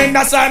living.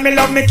 That's why me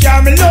love me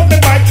car, me love me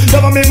bike,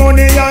 love me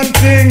money and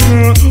thing.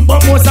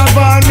 But most of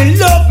all me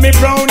love me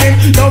browning,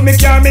 love me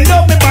car, me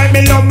love me bike,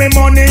 me love me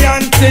money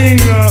and thing.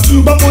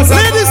 But most of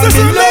all me love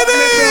me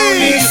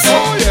browning.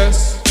 Oh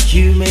yes.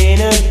 You may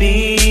not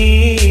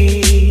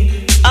be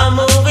a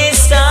movie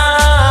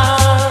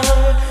star,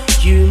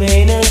 you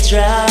may not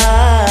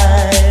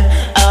drive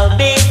a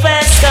big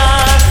fast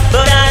car,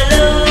 but I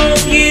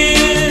love you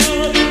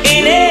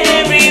in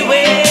every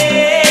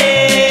way.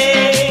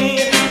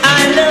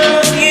 I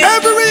love you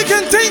every way you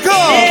can think of.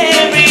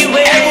 Every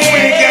way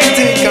you can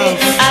think of.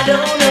 I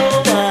don't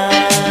know why.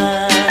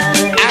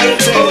 I'll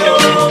tell you.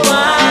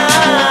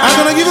 I'm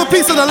gonna give a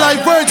piece of the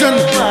live version.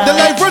 The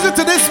live version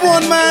to this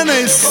one, man,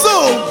 is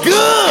so good.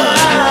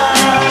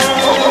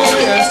 Oh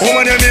yes.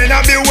 Woman, you may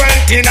not be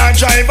wealthy, not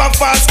drive a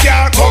fast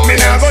car. Come me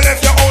now go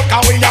left your out,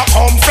 cause we a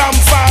come from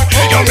far.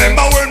 You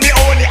remember when me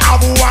only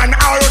have one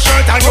arrow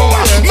shirt and you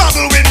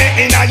muggle with me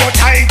in a your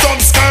tight up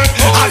skirt.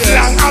 As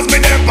long as me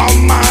never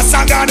mass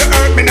and God the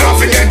earth, me now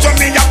forget where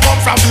me a come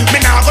from. Me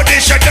now go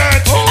dish your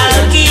dirt.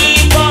 I'll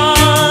keep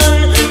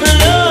on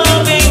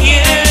loving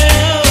you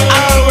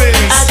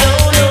always. I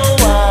don't know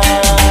why.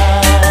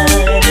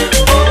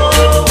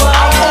 Oh why?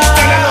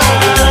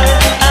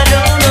 I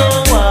don't know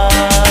why.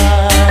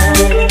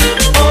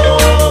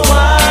 Oh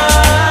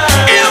why?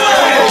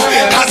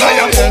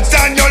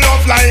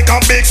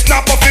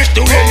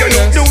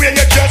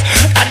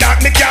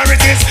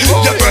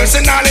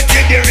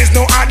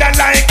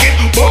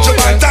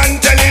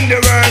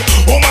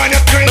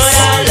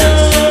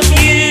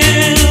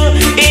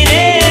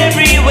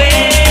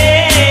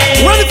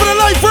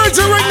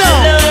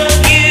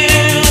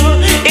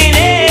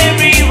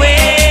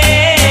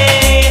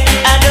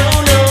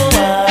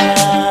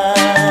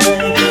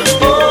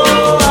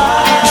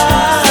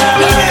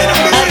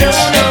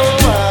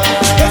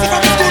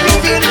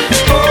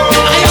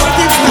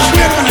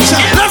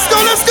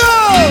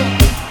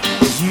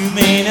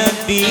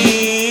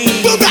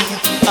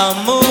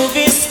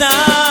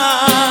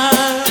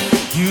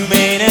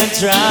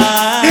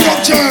 Big up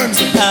Germs.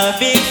 A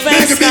big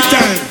fat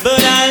star,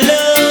 but I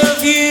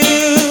love you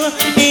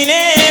in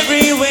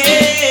every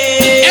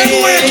way. Every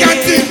way you can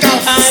think of.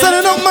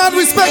 Sending out mad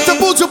respect to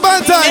Buju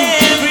Banton.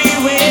 Every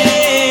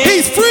way.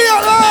 He's free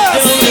at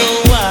last. Don't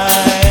know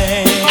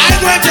why.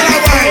 I'm going to tell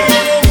you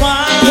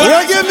why.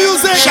 Reggae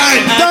music,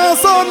 Shine.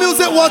 dancehall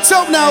music, watch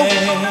out now.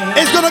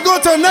 It's gonna go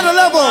to another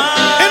level.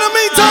 In the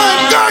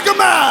meantime,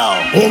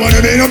 Gargamel. Oh, but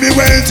you may not be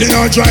waiting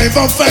or drive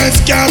a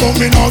fast car, but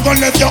me not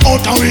gonna let you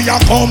out and we a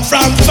come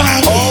from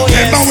far.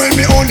 Remember when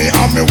me only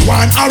have me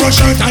one arrow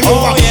shirt and you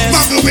a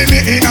muggle with me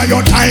in a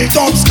your tight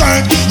up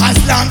skirt. As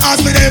long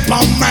as me dey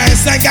on my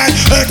second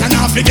hurt and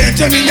I forget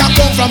where me a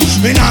come from,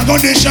 me not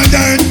gonna dish your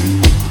dirt.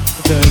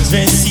 Cause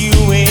dress you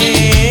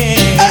in,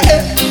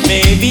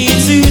 maybe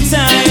too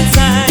tight.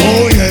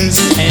 Oh yes.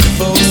 And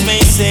folks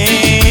may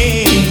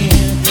say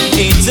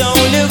it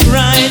don't look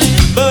right,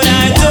 but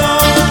I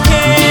don't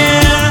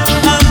care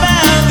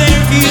about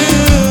their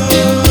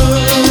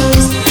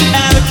views.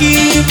 I'll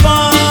keep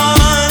on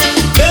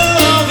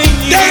loving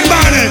you. Dead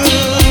man.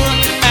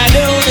 I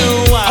don't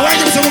know why. I want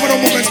you to some of the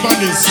movements on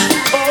this.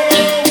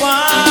 Oh,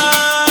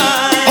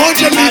 why?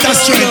 100 meter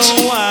stretch.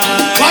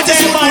 What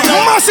is it?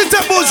 Mash it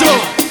up, Buju.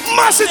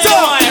 Mash it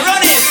up.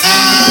 Run it.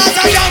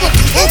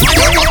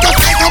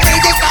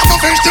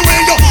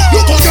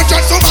 Look how you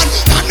dress so man,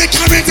 and me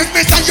carry this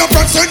mess and your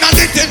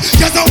personality.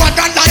 You know what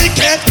I like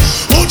it.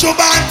 Put your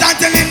band and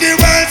telling the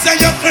world say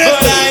you're crazy.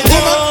 But I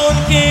don't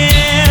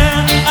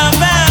care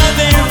about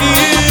their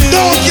views.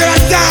 Don't care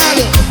at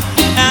all.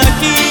 I'll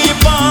keep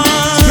on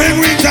Spring,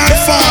 winter, and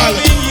fall.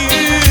 loving you.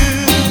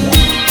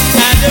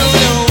 I don't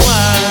know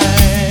why.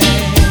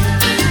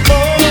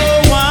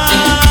 Oh, why?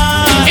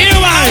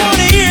 Anyway. I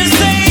wanna hear you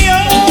say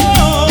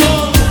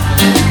oh,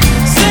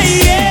 say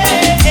yeah.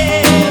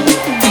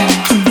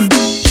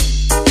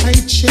 I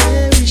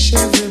cherish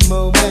every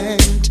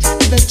moment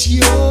that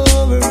you're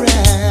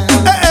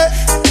around.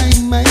 I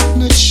might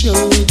not show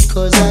it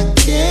cause I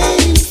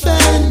can't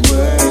find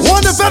words.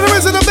 One of the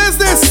veterans in the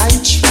business. I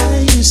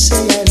try to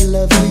say I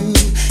love you,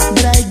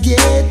 but I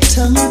get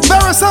tongue-tied.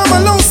 Barasam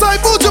alongside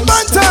Buju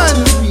Banton.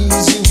 To read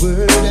your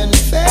word and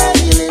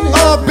failing.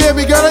 Oh,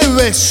 baby girl, I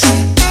wish.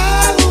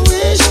 I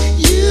wish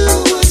you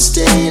would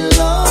stay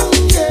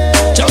longer.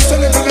 Just a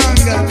little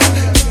longer.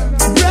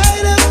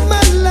 Bright up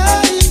my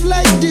life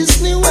like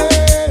Disney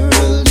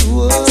World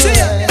would.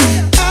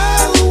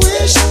 I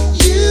wish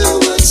you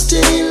would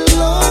stay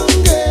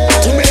longer.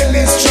 To make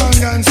me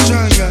stronger and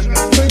stronger.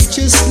 But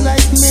just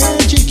like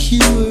magic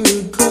you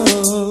were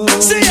gone.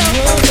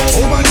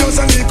 Oh man, just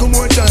a little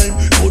more time.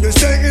 Could you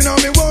stay in on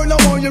me world? I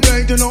want you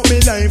brighten up me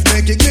life.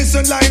 Make it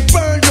glisten like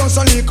pearl. Just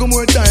a little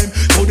more time.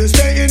 Could you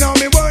stay in on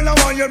me world? I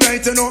want you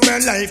brighten up my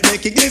life.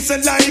 Make it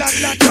glisten like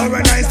you're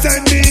a nice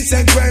and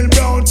decent, well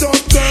brown top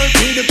girl.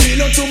 Be the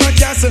pillow to my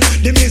castle,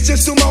 the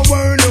mistress to my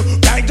world.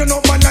 Brighten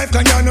up my life,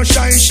 cause you're no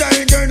shy,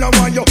 shy girl. I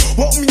want you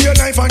open your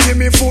life and give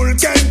me full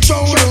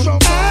control.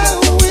 I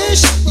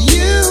wish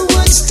you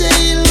would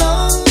stay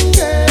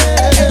longer.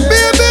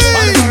 Baby.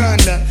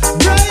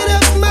 Bright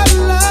up my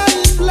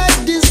life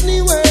like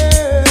Disney World.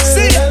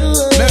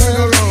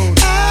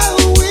 I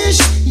wish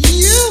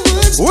you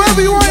would stay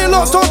Wherever you are, you're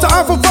locked on to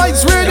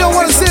afrobeats Radio. I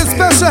want to say a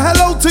special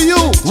hello to you.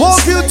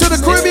 Welcome you to the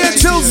Caribbean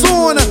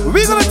ChillZone.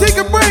 We're going to take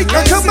a break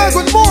and come back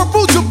with more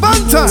Buju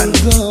Banton.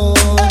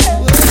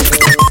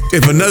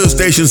 If another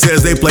station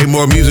says they play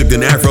more music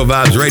than Afro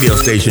Vibes radio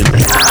station,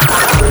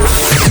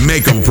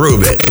 make them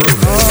prove it.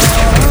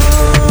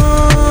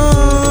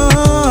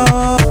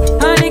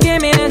 Honey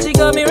came in and she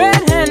got me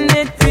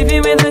red-handed, creepy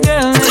with the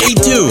girl. Stay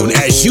tuned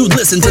as you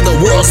listen to the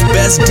world's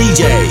best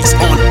DJs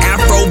on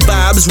Afro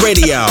Vibes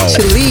Radio.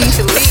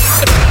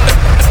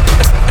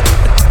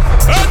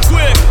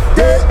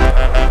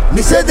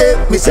 Me say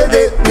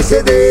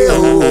they,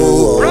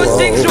 oh. Run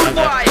things through,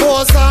 boy.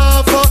 Go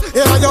suffer,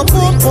 yeah, your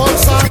boom boom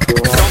son.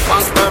 Jump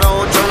and spread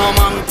out, you know,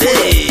 man,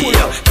 play.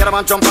 Get up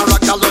and jump and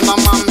rock, all my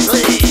man,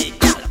 play.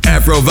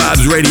 Afro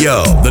Vibes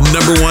Radio, the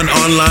 #1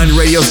 online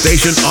radio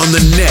station on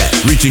the net,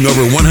 reaching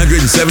over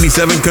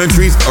 177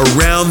 countries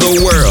around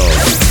the world.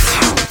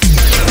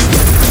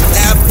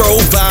 Afro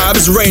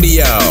Vibes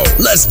Radio.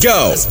 Let's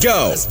go.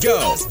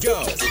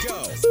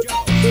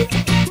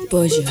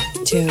 Buju,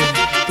 Terry,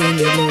 bring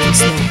your lyrics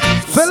now.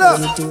 Fella,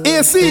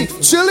 AC,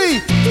 Chili,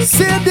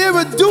 said they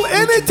would do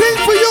anything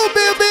for you,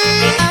 baby.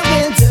 I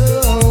will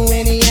do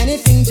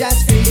anything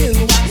just for you.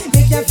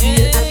 Make you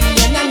feel happy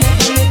and I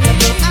never make you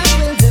blue. I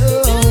will do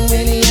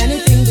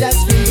anything just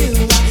for you.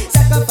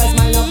 Sacrifice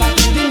my love and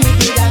give me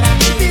the dollar.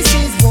 This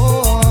is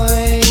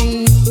boy.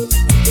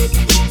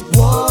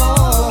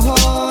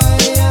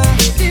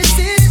 This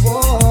is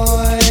boy.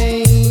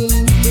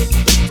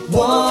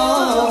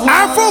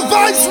 Afro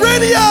Vibes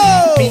Radio.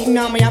 Beating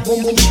on me a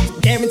boom boom.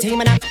 Guarantee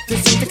me not to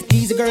see the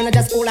easy girl and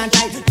just hold on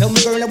tight. Love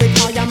me girl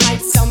with all your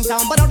might.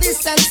 Sometime but all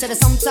distance to the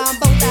sometime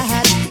about the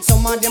head.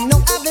 Some of them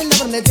know I've been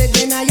never let it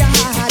in your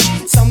heart.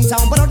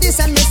 Sometime but all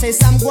distance me say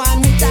some go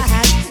on with the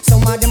hat.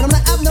 Some of them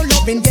don't have no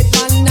love in get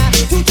one.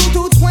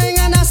 Two twang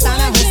and a stand.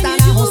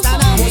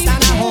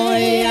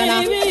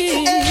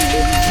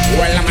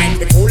 Well, I might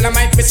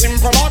I might be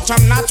simple, but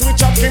I'm not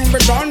rich up in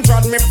Britain.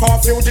 Drag me for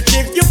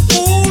fugitive, you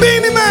fool.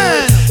 Beanie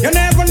Man. You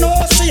never know,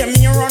 see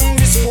me run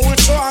this school,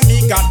 so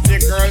me got the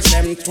girls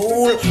them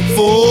tool.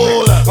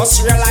 Fool.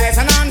 Just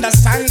realize and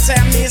understand, say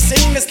me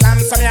sing this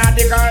slam, so me are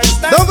the girls.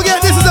 Don't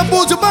forget, this is a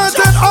Buju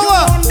Banton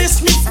hour.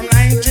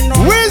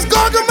 Where's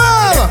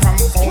Gargamel?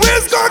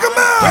 Where's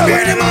Gargamel?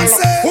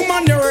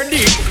 Woman, you're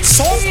ready.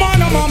 Some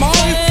man of my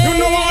mind, you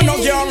know I know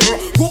girl.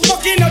 Go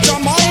back in a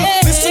jamal,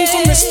 listen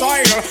to me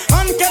style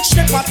and catch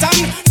the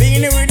pattern.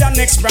 Being with the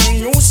next brand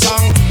new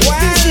song. Well,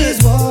 this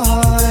is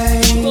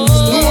why.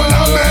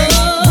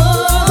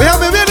 We have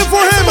been waiting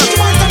for him.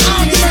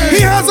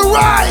 He has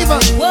arrived.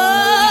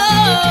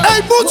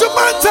 Hey, Buju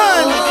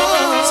Banton.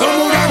 So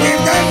would I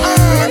give them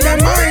all, them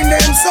mind,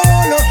 them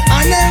soul,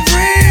 and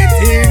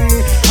everything,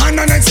 and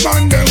an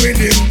expander with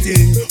him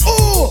thing.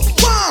 Oh,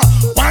 wow,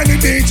 while the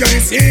DJ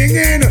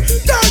singing,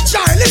 that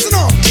child, listen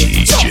up.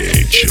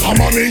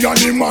 I'm a me and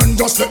the man,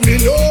 just let me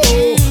know.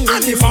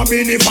 And if I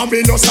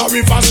be no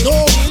sorry for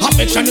snow.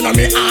 Affection in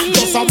me heart,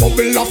 just a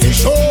bubble of the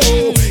show.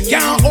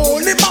 Can't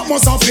hold it back,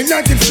 must have to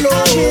let it flow. I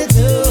will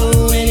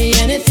do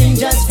anything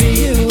just for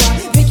you.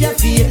 Make you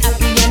feel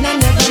happy and I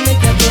never make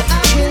you go.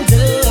 I will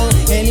do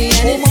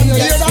anything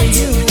just for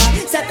you.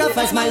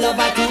 Sacrifice my love,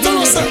 I can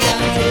do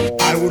it.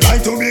 I would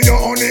like to be your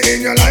only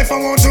in your life. I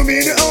want to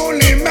be the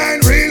only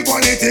man. Real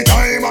quality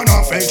time and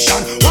affection.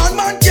 One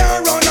man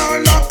can run all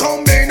that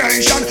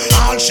combination.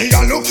 All she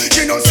a look,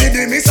 she no see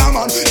the miss a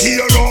man.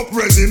 Tear up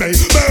resume,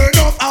 burn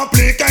up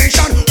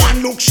application.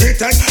 One look she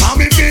take, and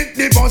me fit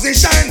the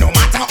position. No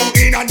matter who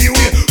in a the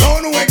way,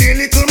 run away the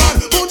little man.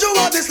 Would you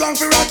want this long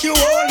for rock you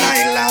all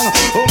night long?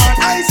 Oh man,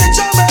 I say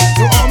trouble,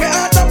 you owe me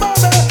out of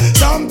bubble.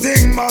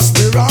 Something must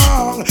be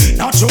wrong.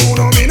 Not true,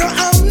 no me no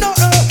I'm not.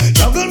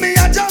 Juggle me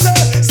a juggle,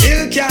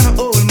 still can't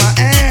hold my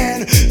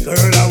hand. Girl,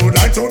 I would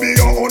like to be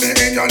your only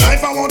in your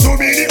life. I want to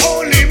be the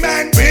only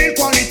man. Real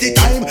quality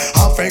time,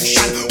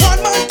 affection. One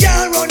man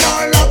can run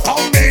all a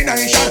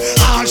combination.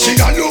 All she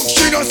a look,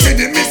 she no see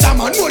the miss a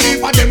man. No leave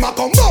for them a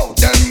come out.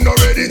 Them no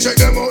ready, check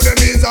them out. Them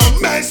is a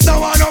mess.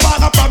 No one no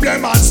bag a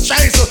problem and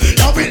stress.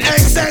 Love with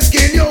excess,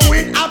 kill you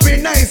with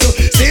happiness.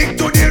 Stick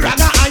to the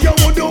ragga and you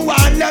would do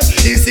one less.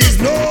 This is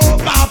no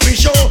papi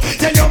show.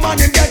 Tell your man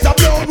and get a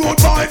blood road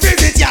boy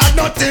visit. You have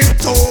nothing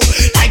to.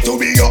 Like to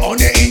be your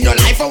only in your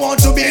life. I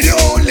want to be the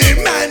only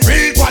man.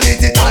 Real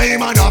quality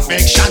time and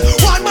affection.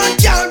 One man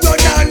can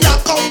run all a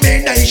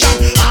combination.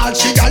 All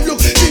she got look,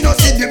 she no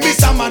see the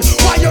miss a man.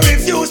 Why you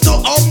refuse to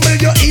humble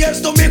your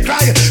ears to me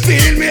cry?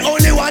 Feel me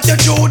only want you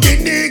through the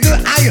niggle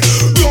eye.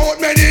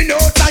 Wrote many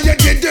notes and you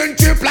didn't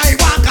reply.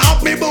 Walk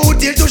out me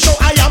booty to show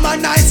I am a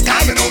nice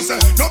guy. Me know say,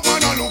 no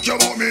man a look you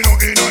want me no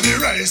in on the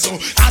race. So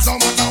as no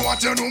matter what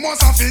you do,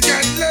 must have to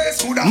get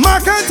less.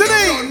 Mark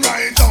Anthony,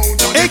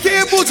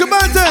 aka Buju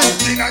Banton,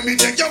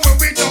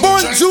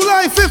 born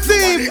July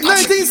 15,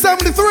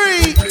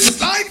 1973.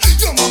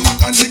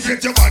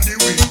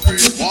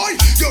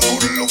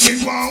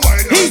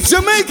 He's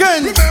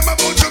Jamaican.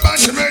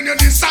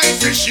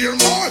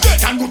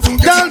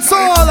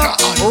 Dancehall,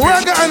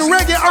 Reggae and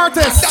Reggae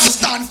artist,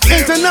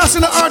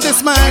 international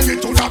artist, man.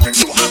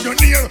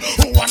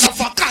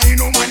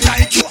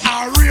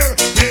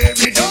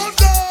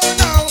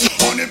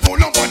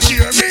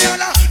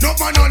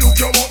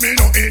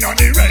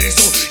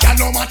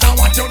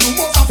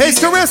 His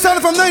career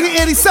started from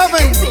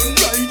 1987.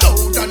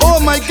 Oh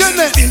my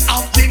goodness.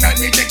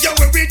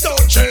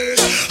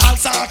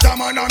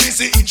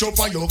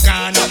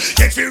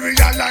 Get fi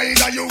realize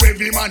that you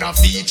every man a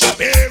feature.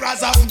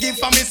 Bearers of gift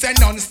for me say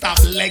non-stop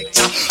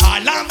lecture.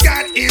 All I've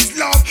got is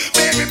love.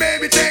 Baby,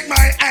 baby, take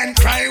my hand.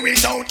 Cry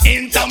without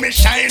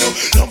intermission.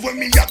 Love when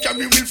me a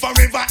carry will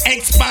forever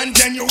expand.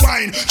 Then you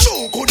wine.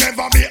 True could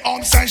never be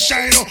ups and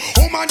shine.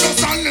 Woman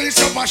just unleash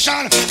your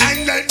passion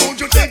and let go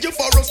to take you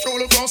for a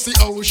stroll across the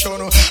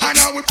ocean. And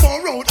I will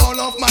pour out all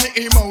of my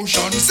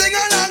emotions. Sing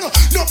along.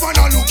 No fun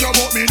a look you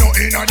but me no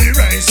in a the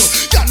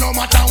race. Yeah, no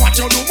matter what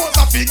you do, must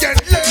have to get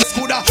less.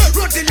 Coulda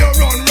run till you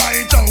run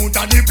right out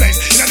of the place.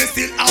 You know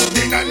still out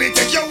there and me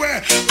take you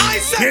where I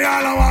say. They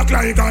all walk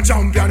like a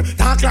champion,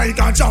 talk like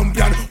a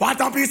champion.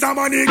 What a piece of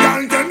money,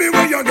 girl, tell me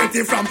where you get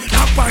it from.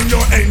 Knock on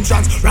your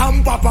entrance,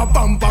 ram pa pa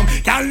pam pam.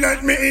 Can't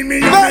let me in me.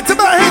 Back to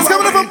back hits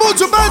coming up from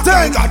Buju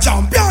Banton. Like a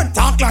champion,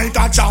 talk like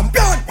a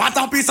champion. What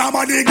a piece of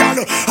money,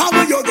 girl, how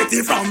will you get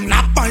it from?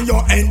 Knock on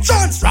your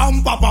entrance,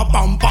 ram pa pa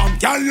pam pam.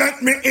 Can't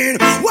let me in.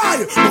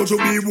 Why? Buju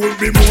would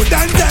be more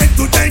than dead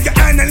to take your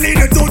hand and lead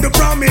you to the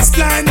promised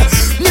land.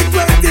 Me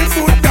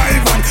 20-foot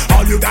dive on.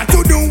 All you got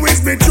to do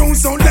is be true,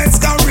 so let's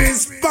go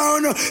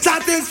respond.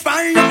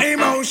 Satisfy your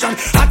emotion.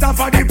 Hotter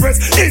for the press,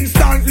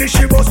 instantly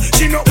she bust.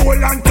 She no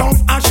old and tough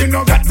and she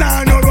no got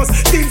time no rust.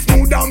 Still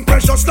smooth and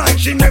precious like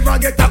she never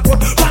get a cut.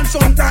 Pants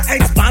on to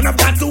expand, I've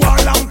got to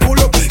all and pull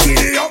up.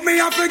 Giddy up me,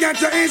 I forget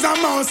you is a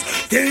must.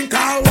 Think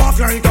I walk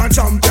like a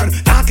champion,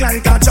 talk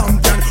like a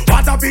champion.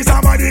 What a piece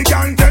of body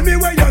can tell me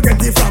where you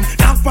get it from.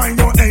 Now find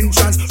your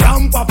entrance,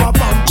 ram pa pa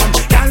pam pam.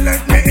 Can't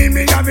let me in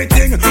me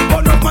everything.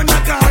 But up on the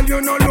call,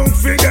 you no look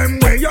for them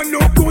way. You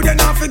look good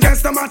enough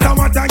against no matter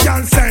what I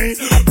can say.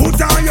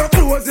 Put on your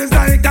clothes roses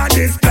like a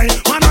display.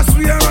 Man, I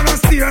swear and I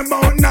steer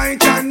about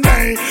night and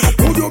day.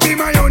 Would you be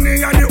my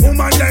honey and the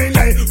woman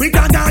lay? We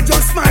got that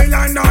just smile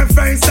on our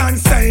face and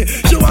say,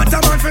 she want a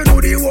man for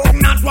do the work,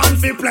 not one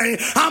for play.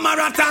 I'm a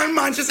rattan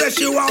man, she says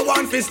she want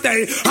one for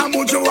stay. And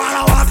would you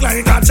wanna walk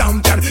like a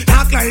champion,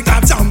 talk like a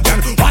champion?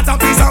 What a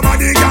piece of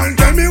body, girl,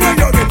 tell me where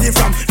you're ready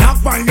from. Knock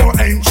by your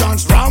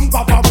entrance, ram,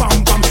 pa, pa, pam,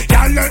 pam.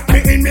 Girl, let me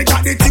in, me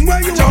got the thing where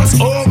you just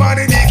over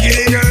the dicky,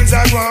 the girls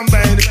at one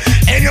bed.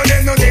 And you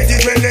them no get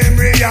it when them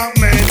react,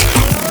 man.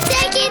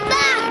 Take it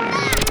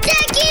back!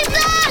 Take it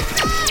back!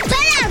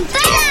 Bam!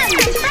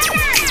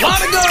 All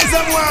the girls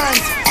them want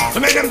to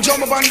make them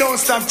jump up and don't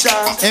stop,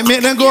 child. And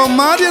make them go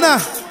mad, you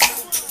know.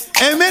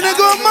 And make them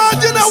go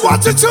mad, you know.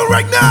 Watch it too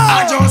right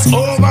now. I just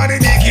over the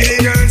dicky, the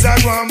girls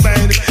at one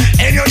bed.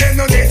 And you them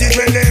no get it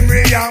when them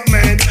react,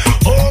 man.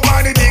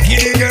 Over the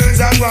dicky, the girls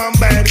at one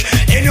bed.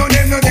 And you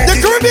them no get it.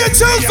 The Caribbean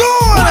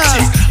ChillZone.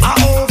 I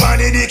over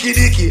the dicky.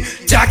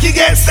 Jackie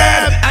get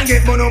stabbed and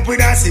get bun up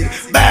with acid.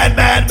 Bad.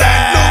 Look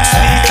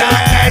sweet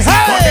and nice.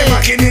 But them a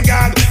guinea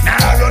god.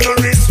 Now I run no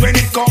risk when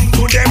it come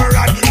to them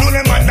rat. No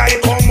them man die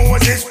come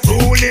Moses.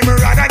 Rule him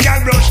rat. I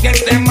can brush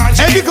against them man.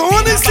 And you can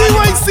only see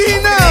what I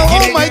see now.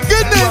 Oh my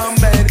goodness.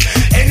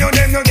 And you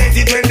them no get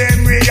it when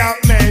them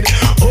react mad.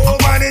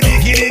 Over the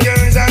dicky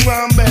girls and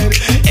one bed.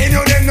 And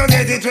you them no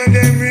get it when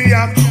them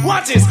react.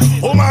 What is?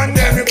 Oh man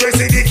them repress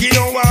the dicky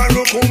no one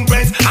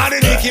recompense. And the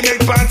dicky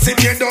make pants if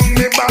you don't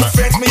me back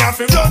friends. Me have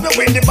to run up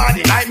with the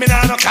body like me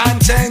now no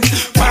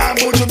conscience. Man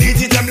Buju beat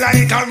it them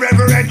like a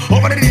reverend.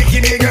 Over the dicky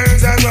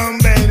girls and one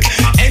bed.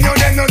 And you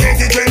them no get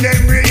it when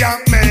them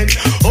react mad.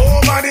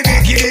 Over the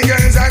dicky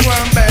girls and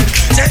one bed.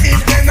 Say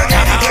if them no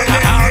get it when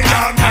them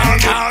react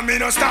mad. Me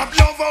no stop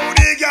love how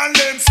the girl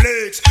them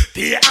flex.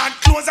 Pay and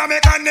clothes and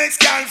make a next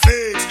girl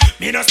fix.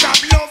 Me no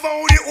stop love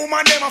how the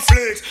woman them a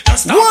flex.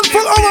 One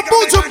for our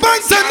Buju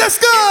Banton, let's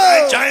go.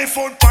 Giant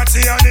food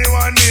party and the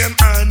one name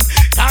and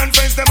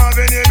conference them have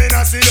a name in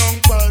a sit down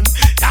pan.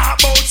 Talk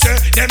about say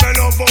them a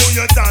love how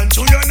you dance.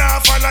 You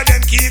not follow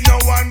them keep no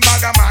one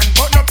bag a man.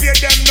 But no pay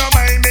them no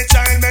mind me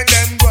child make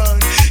them run.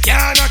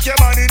 Can't knock your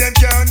body them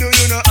can't do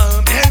you no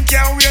harm. Them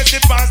can't waste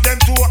it past them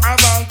to a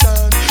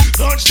Banton.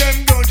 Touch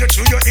them down you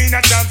through your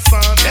inner job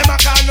farm. Them a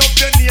call up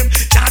your name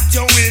chat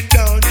your way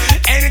down.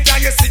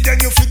 Anytime you see them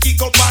you fi kick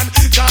up and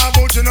talk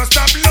about you no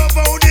stop love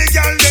how the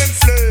girl them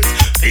flex.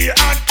 Be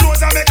hard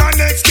clothes and make a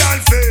next girl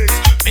face.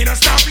 Me no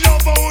stop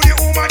love how the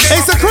woman them.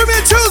 It's the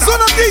Caribbean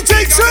ChillZone of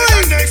DJ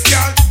Chain.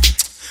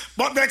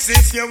 But vex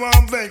if you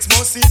want vex,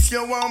 most if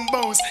you want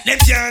bounce. Them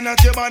can't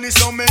at your body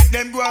so make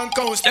them go and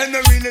coast. Them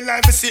no really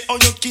like to see how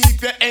you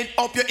keep your head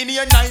up. You're in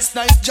your nice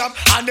job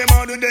and them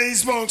all the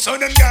days smoke. So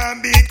them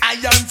can't beat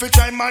iron for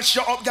try mash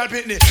you up, girl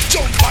Pitney.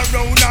 Jump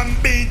around and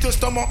beat your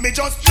stomach. Me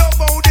just love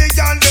how the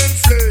girl them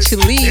flex.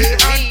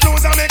 And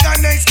clothes and make a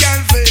next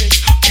girl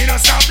flex. Me no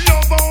stop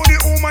love how the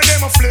woman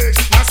them a flex.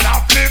 No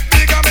stop live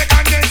big and make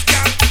a next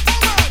girl.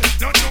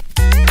 No.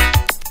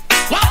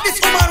 What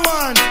this woman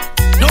want?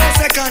 No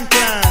second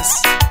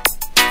class.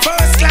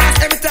 First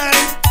class every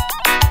time.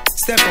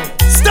 Step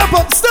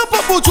up,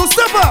 Buju,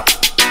 step up.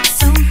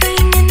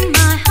 Something in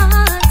my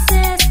heart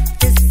says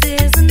this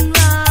isn't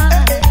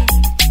right.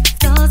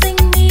 Causing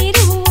me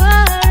to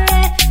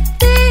worry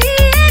day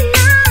and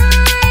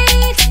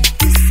night.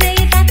 You say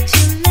that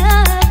you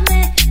love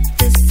me,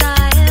 this I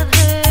have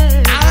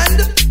heard. And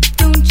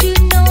don't you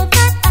know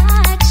that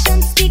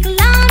actions speak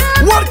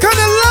louder? What kind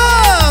of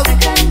love?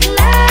 Second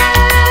class.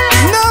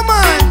 No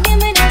man. Give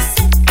me that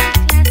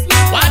second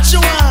class love. what you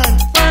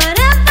want?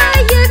 Whatever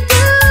you're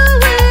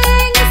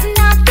doing is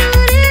not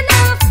good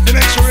enough. To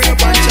make sure you're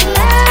punch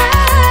out.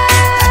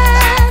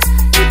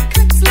 It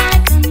cuts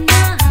like a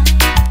knife.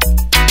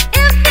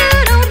 If you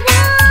don't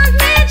want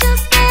me,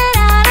 just get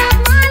out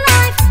of my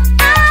life.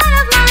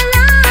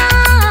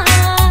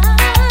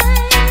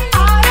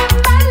 Out of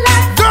my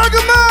life.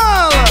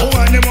 Gargamel.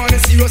 Oh, and them wanna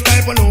see us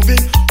type of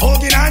loving.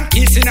 Hugging and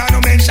kissing and no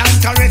mention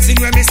caressing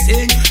when we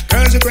sing.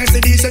 Girls request the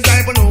decent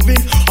type of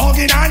loving.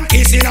 Hugging and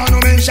kissing and no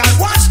mention.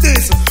 Watch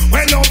this.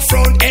 When up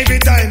front every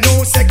time,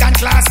 no second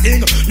class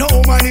thing. No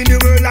woman in the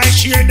world like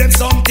share them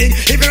something.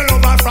 If you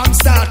love her from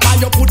start, why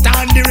you put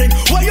on the ring?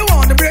 Why you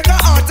want to break her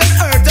heart and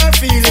hurt her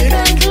feeling?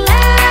 Second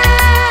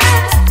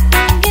class,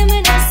 don't give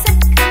me that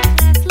second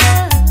class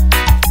love.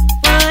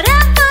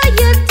 Whatever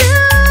you're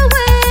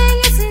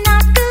doing is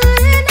not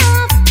good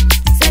enough.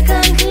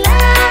 Second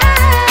class,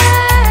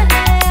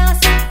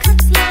 it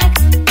cuts like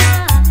a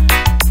knife.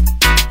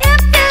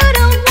 If you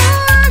don't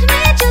want me,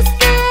 just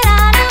get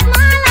out of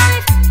my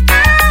life.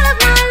 Out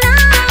of my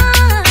life.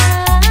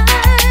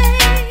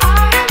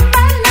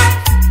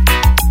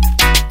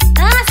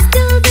 I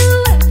still do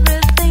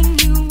everything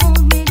you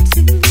want me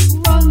to.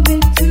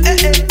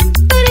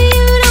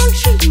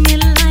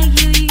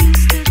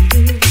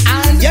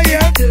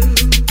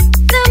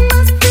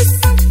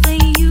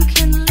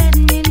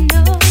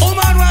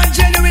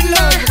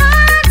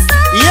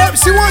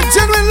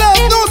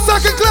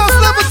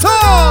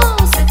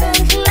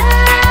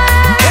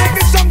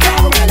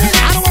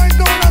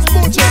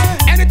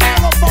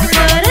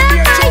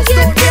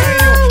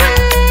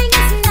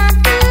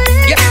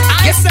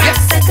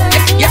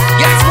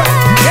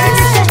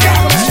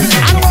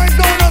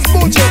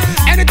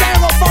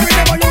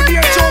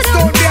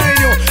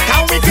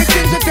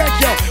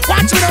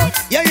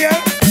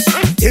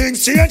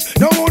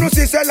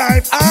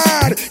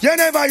 You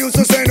never used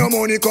to say no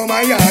money come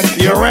my yard.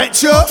 You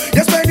rich, yo?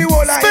 You spend the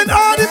whole life. Spend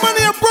all the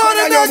money abroad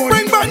and not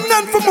bring back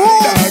none from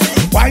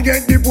home. Why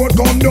get the boat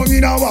come down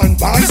in a one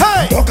pass?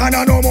 Look and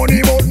no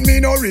money but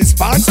me no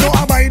response. No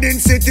abiding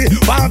city,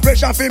 one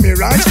pressure for me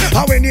ranch.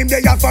 And when him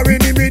they offering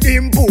him with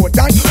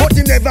important, but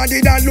him never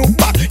did a look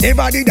back,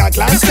 never did a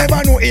glance. Never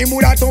know him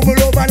would a tumble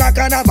over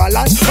like an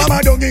avalanche. Mama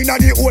dug in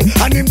the hole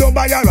and him don't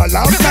buy her a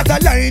lamp. Not a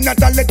line,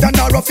 not a letter,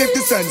 nor a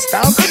 50-cent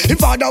stamp. Him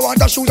father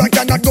want a shoes and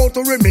cannot go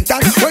to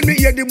remittance. When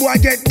me hear the boy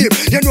get deep,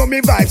 you know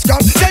me vibes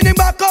come. Send him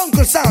back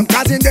Uncle Sam,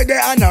 cause him they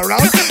and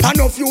around. And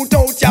no few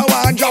out ya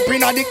want drop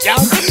in at the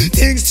camp.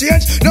 Things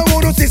change, no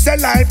one to see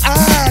life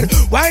hard.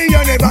 Why you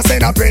never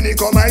send a penny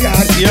come my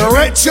yard? You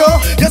rich, yo?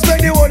 You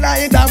spend the whole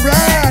night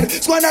abroad.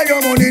 Squander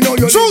your money, know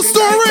you. True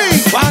story.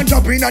 One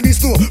drop in at the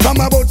store from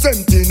about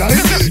 79.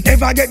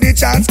 Never get the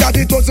chance, cause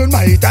it wasn't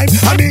my time.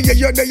 I mean,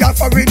 you're the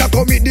offering to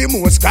commit the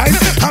most crime.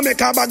 I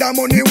make a bag of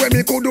money when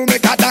me could do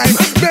make a time.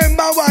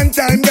 Remember one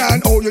time,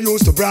 gone, oh, you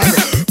used to brag.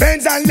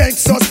 Benz and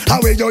Lexus,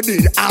 how you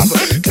did have.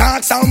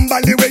 Clarks and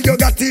Valley, where you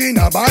got in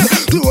a bag.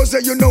 Clothes,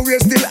 you know, we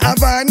still have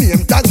a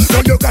name tag.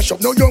 Now you cash up,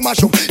 now you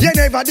mash up. You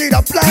never did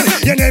a plan,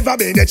 you never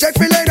been a check,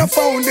 fill in a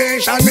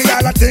foundation. Me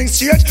all the things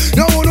change,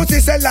 no one to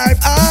see life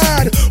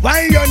hard.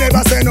 Why you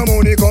never say no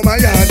money come my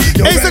yard?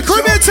 It's the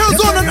Caribbean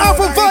ChillZone on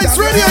afrobeats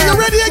radio. You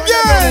ready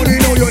again? You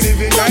know you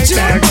living like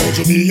that. Go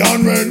to me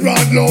and red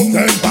rod love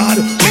them bad.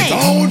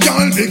 Without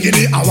y'all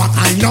bikini, our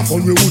kind of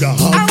fun we woulda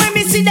had. And when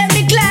me see them,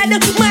 me glad.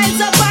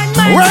 Miles up and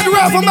miles. Red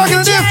rap from back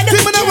in the day,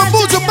 teaming up with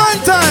Buju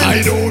Banton.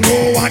 I don't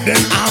know what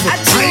them have.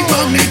 I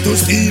come need to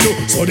steal,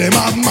 so them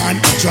have man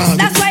attract.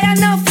 That's why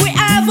enough we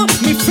have,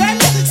 me friend.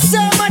 So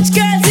much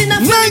girls in a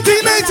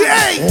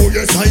 1998. Oh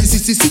yes, I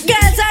see.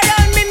 Girls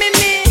around me.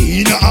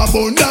 In a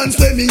abundance,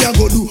 let me a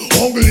go do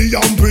ugly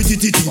and pretty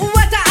titty.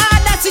 What a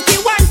audacity,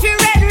 one for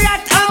red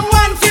rat and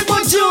one for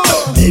Buju.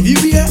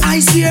 Everywhere I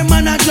see a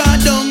man a draw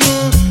down.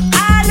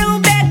 All who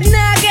beg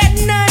nah get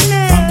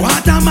none. From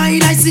quarter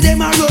mile I see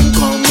them a run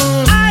come.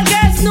 All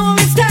girls know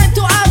it's time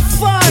to have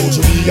fun.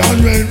 Buju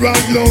and red rod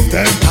love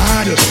them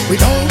hard.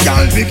 Without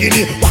y'all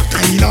bikini, what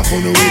kind of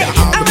fun we da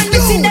have? And when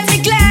you see them,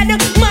 me glad.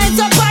 Miles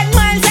up and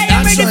miles, I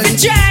am ready for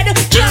dread.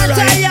 Can't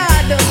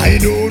tired.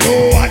 I don't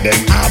know what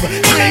them have.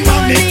 I'm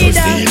on it to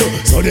steal,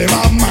 so them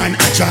have man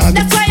attract.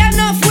 That's why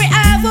enough we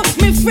have,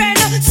 me friend.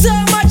 So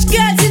much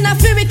girls in a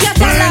fairy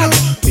catalog.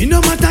 Me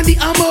no matter the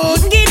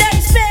amount. Give them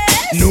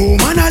space. No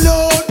man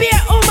alone. Be a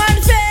woman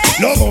face.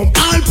 Love them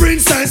all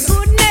princess.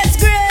 Goodness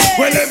grace.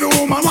 Well, every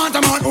woman want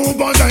a man who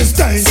buzz and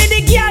style. See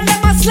the girl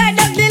them a slide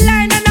up the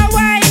line and a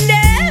wind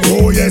them.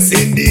 Oh yes,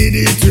 indeed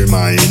it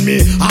remind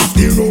me of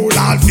the role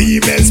all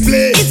females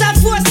play. It's a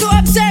force to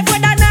observe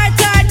whether night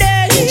or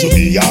day. To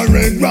be a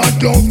red rod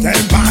love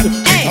them bad.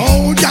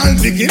 Oh, y'all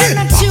begin it.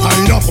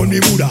 I up on me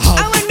woulda have.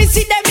 And when me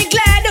see them, me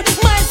glad.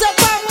 Miles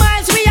up and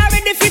miles, we are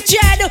ready for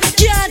tread.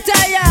 Can't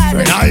tired.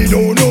 When I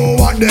don't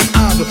know what them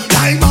have,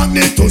 like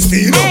magnet to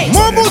steal.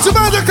 More Buju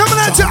Banton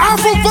coming at you,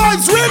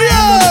 afrobeats radio.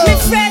 Me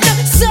friend,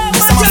 so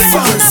much girls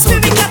in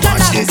a fairy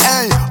catalog.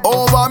 Hey,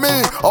 over me,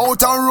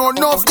 out and road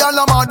enough gyal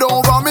a mad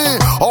over me.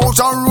 Out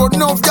and road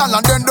enough gyal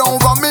and then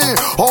over me.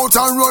 Out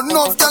and road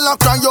enough gyal a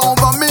cry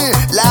over me.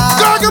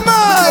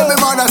 Gargamel. Me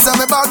mother say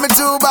me bad, me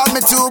too bad,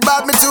 me too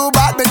bad, me too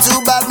bad, me too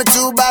bad, me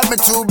too bad, me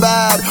too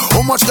bad.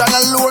 How much gyal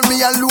alone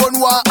me alone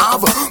want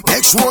have?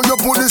 Make sure you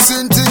put the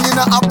same thing in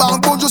a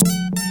bank, but just.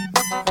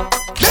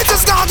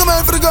 Latest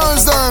Gargamel for the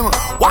girls them.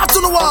 What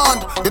you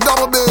want? The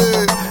double B.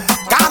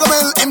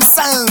 Gargamel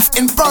himself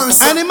in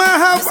person. And he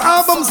might have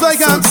albums like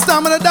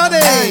Stamina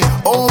Daddy. Hey,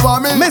 over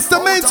me.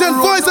 Mr. Mention,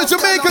 Voice of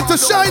Jamaica to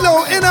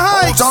Shiloh in the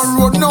Heights.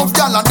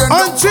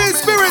 On Chain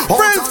Spirit,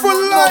 Friends for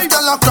Life.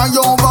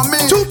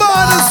 Too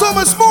bad and so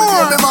much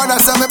more. Me mother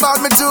say me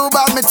bad, me too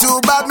bad, me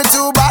too bad, me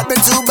too bad, me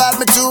too bad,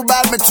 me too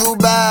bad, me too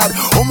bad.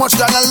 How much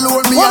can I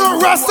load me? Well,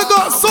 Rasta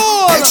got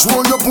soul. Make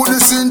sure you put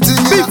this in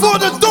thing before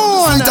the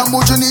dawn. Need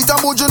a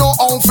Buju know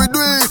how to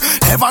do it.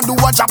 Never do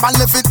a job and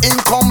left it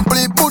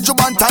incomplete. Buju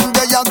Banton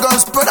there your girl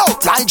spread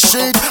out like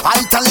shit.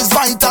 Vital is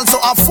vital, so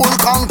a full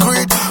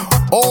concrete.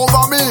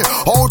 Over me,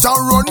 out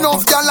and run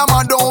off, gyal a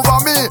mad over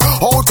me.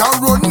 Out and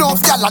run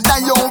off, gyal a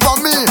die over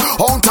me.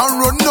 Out and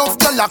run off,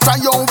 gyal a cry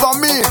over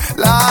me.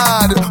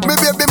 Lad, me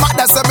baby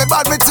mother say me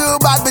bad, me too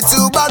bad, me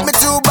too bad, me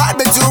too bad,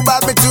 me too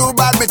bad, me too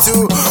bad, me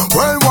too.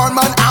 Well, one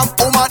man have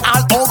woman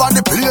all over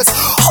the place.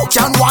 How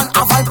can one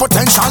have high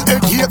potential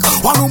headache?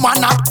 One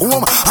woman at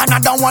home,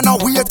 another one a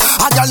wait.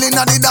 A gyal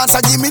inna the dance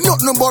a give me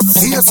nothing but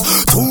face.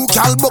 Two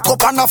gyal buck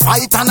up and a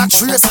fight and a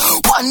trace.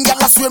 One gyal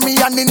a swear me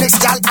and the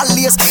next gyal a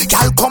lace.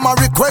 Gyal come a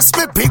request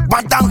me big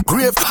bad and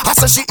grave. I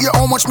say she hear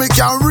how much me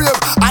can rave.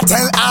 I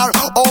tell her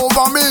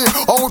over me,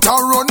 out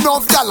and run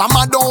off, gyal a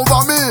mad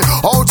over me.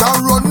 Out and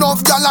run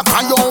off, gyal a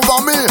cry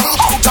over me.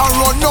 Out and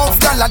run off,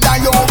 gyal a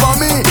die over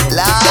me.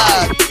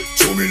 Lad,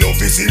 show me love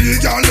is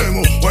illegal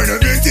demo. When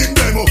everything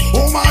demo,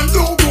 oh man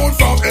look good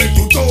from head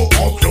to toe,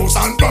 up close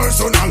and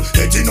personal.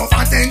 Get enough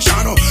attention,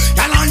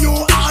 gyal and you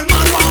all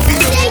man want to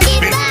know.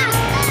 Take it back,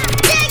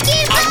 take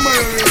it back.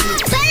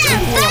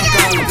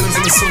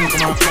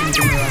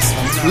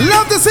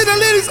 Love to see the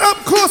ladies up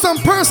close and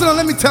personal.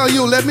 Let me tell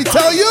you.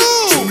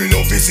 Show me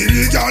love to see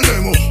the girl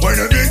demo when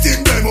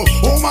everything demo.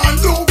 Oh man,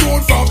 look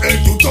good from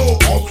head to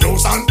toe, up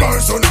close and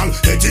personal.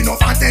 Get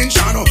enough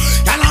attention.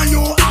 Girl and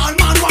you all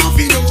man want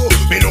to know.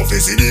 Me love to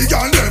see the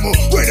girl demo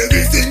when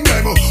everything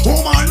demo.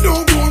 Oh man,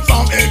 look good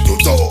from head to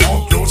toe,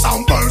 up close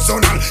and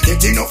personal.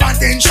 Get enough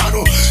attention.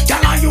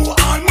 Girl and you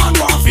all man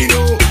want to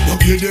know.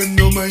 You them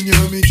know my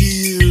name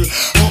dear.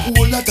 A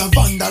whole lot of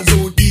vandals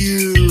out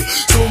there.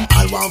 Some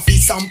all want fi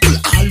sample,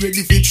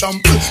 already fi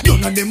trample.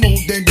 None of them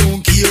out they don't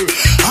care.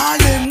 All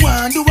them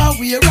want do a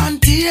wear and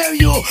tear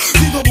you.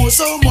 We go bout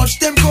so much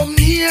them come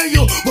near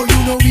you. But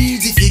you know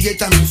easy fi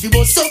get them if you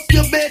bust up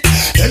your bed.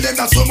 Tell them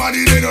that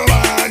somebody they no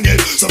want it.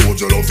 So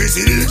put your love fi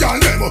see the girl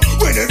demo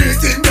when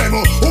everything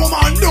demo. Oh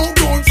man don't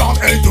go from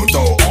head to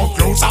toe, up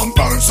close and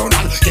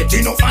personal. Get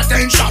enough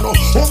attention.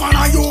 Oh man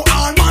are you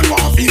all man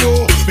want fi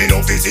know. Me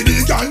love fi see the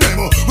girl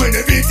demo when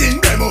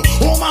everything demo.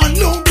 Oh man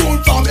look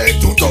good from head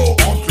to toe,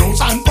 up close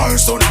and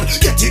personal.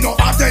 Get enough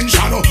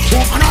attention.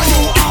 Oh man are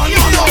you all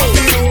you love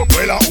fi know.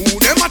 Well who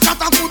them a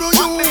chat a good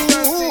you?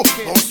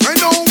 Don't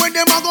spend on when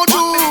them a go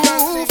do.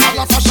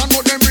 Follow fashion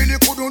but them really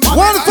couldn't.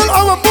 Wonderful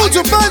our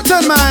Buju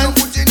Banton man.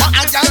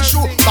 I can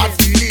show bad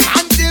feeling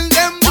until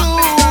them do.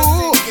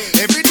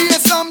 Every day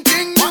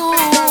something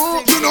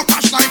new. You know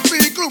cash like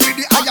vehicle with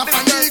the eye of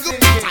an eagle.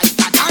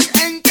 Tighter than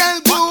ankle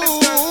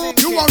glue.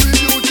 You are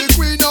real beauty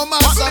queen, no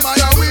master man.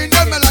 I win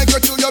them like you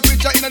to your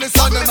picture in the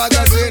Sunday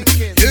magazine.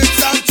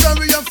 It's a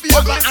cherry and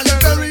fever and the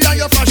berry and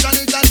your fashion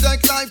it and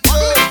take life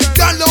too.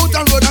 Girl out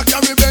and road a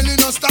Caribbean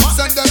no stop.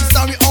 Send them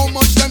story how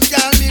much them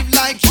can live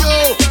like you.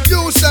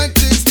 You said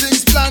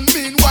things plan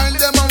meanwhile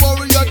them a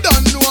worry you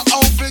don't know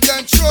how to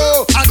get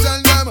through. I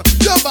tell them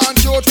you born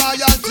to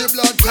royalty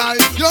blood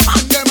type. You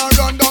man them a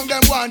run down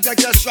them want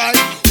take your stride.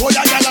 Oh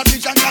ya girl a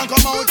bitch and can't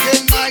come out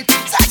till night.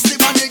 Sexy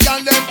money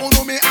girl them who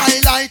know me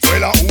highlight.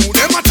 Well who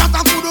them a chat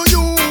a good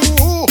you?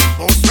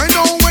 Don't spend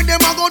on when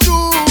them a go do.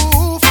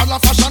 Follow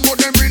fashion but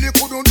them really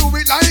couldn't do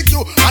it like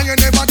you. And you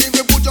never think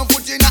we put your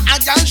foot in a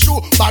girl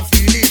shoe. Bad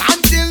feeling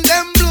until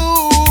them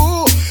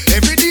blue.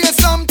 Every day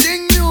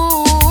something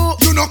new.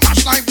 You know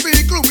cash like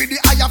vehicle with the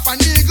eye of an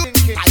eagle.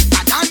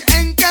 Tighter than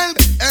ankle.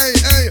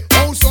 Hey,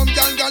 how some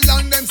girl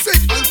and them sick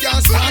and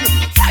can't stand.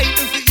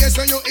 Fighting for yes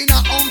and you in a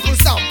Uncle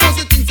Sam. Cause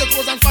the things that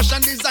clothes and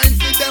fashion design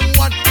for them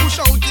one. Push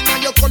out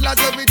in your colors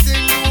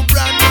everything new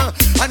brand.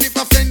 And if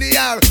I offend the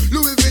air,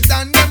 Louis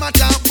Vuitton them a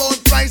talk about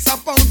price a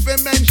pound for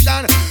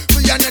mention.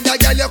 For another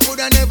girl you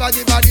coulda never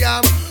give a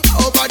damn.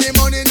 Over the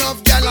money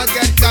enough girl I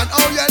get can.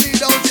 Oh you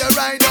lead out you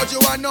ride out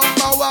you are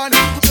number one.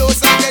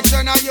 Close and get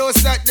and you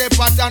set the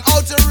pattern.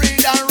 How to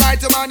read and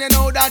write man you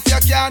know that you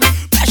can.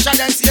 Pressure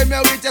them see me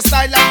with your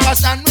style and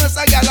fashion. Most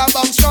a girl a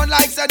bounce run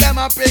like say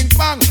them a ping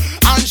pong.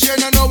 And she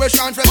no know we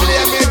trying for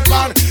play me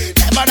pan.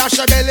 Never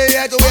dash your belly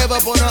here to wave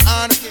up on her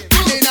hand.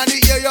 In the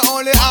ear you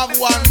only have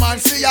one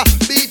man. See ya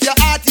beat your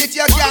heart it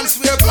you can't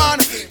swear pan.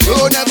 You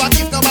never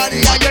give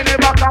nobody and you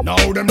never come. Now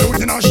them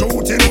looting and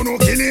shooting who no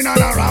killing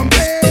and a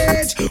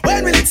rampage.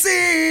 When will it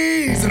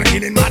cease? No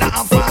killing mother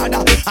and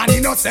father and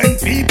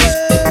innocent people.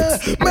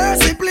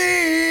 Mercy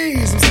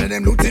please. Say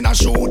them looting and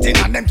shooting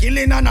and them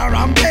killing and a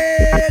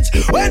rampage.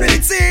 When will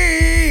it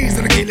cease?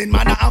 No killing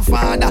mother and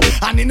father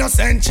and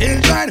innocent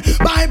children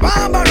by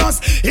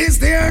barbarous. Is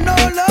there no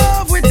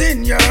love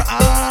within your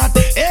heart?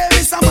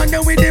 Every someone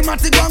there with them at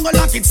the go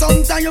lock it.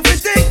 Sometimes you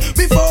think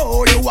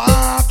before you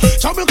walk.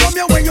 Trouble come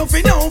your way you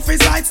feel no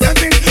face like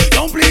stepping.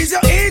 Don't please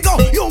your ego,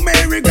 you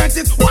may regret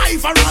it. Why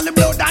for all the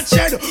blood that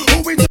shed?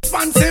 Who is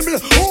responsible?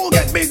 Who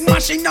get big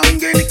machine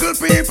and little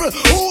people?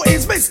 Who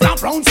is Mr.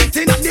 Brown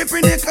sitting at the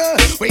pinnacle?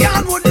 We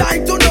all would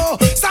like to know.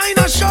 Sign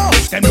a show.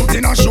 Them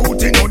looting and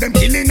shooting, now them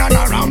killing and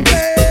a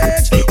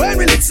rampage. When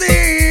will it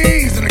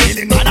cease? They're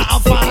killing mother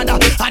and father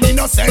and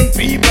innocent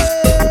people.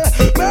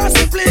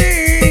 Mercy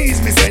please.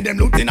 Me say them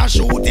looting and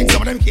shooting,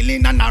 some of them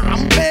killing and a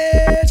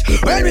rampage.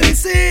 When will it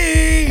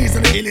cease?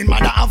 They're killing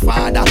mother and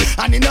father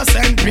and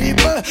innocent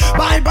people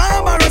by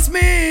barbarous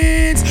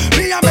means.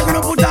 Me a begging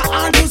to put a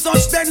hand to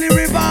such deadly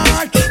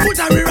reward. Put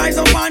a rise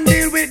up and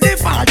deal with the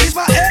fault. If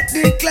I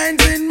ethnic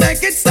cleansing,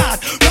 make it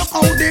start. Knock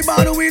out the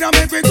bottle with a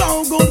make we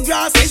grow good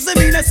grass. It's the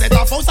mean set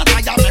of house that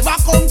I have never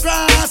come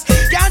cross.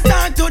 Can't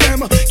talk to them,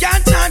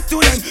 can't chat to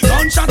them.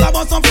 Gunshot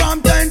about some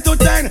from 10 to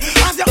 10.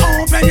 As you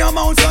open your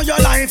mouth so your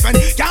life and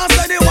can't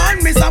say the one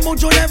Mr.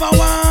 Buju never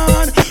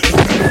won.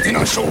 Looting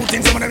and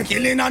shooting, some of them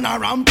killing on a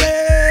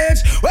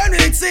rampage. When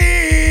it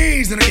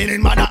cease, they're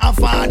killing mother and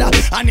father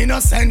and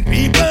innocent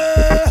people.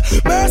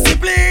 Mercy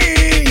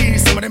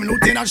please. Some of them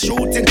looting and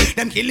shooting,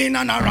 them killing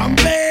on a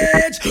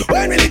rampage.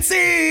 When will it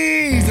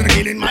cease? They're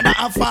killing mother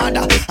and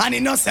father and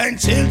innocent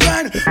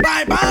children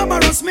by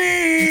barbarous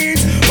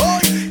means. Oh,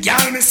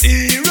 girl, me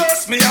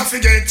serious, me I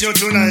forget you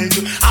tonight.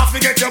 I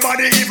forget your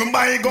body even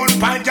by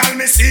gunfight. Girl,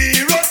 me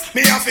serious,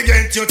 me I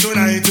forget you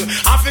tonight.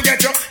 I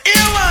forget you,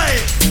 here why?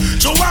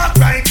 To walk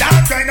right,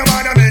 that kind of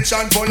man I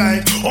mention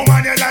polite. Oh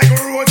man, you like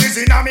roses is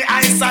in my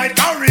eyesight,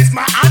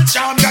 charisma and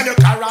charm, girl, your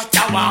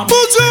character warm.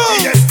 Buju!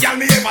 Yes, girl,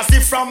 me ever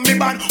see from me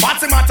band. What's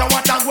the matter,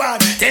 what I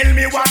want? Tell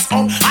me what's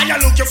up. And you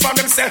look you from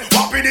themself.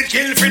 What be the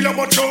kill, feel no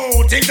more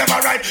true. Things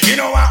ever right, you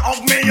know I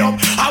hug me up.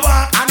 I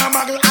want an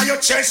muggle and your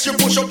chest you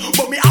push up.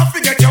 But me I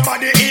forget your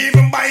body,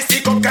 even by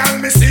stick up, girl,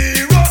 me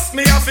serious.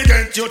 Me I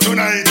forget you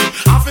tonight.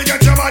 I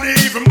forget your body,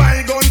 even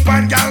by gun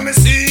pan, girl, me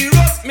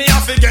serious. Me I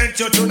forget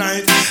you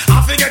tonight.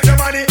 I forget your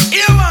body,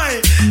 hear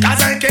why?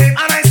 Cause I came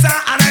and I saw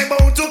and I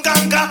bound to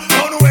conquer.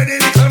 On where the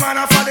little man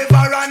for the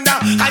veranda.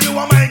 And you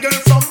are my girl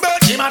from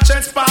birth, she my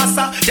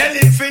trespasser. Tell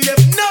him Philip,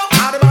 no,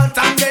 I'm the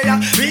Banton there.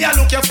 Me I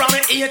look you from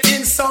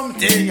 18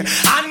 something,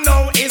 and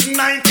now it's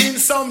 19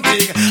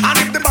 something. And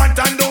if the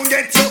Banton don't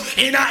get you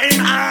in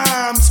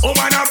arms, oh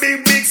man, a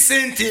big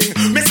sin thing.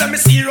 Me say me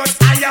serious,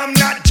 I am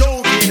not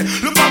joking.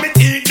 Look at me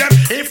teeth them,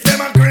 if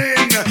them a grin.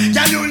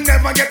 Yeah, you'll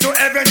never get to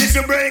heaven if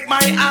you break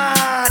my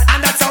heart.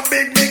 And that's a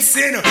big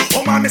sin.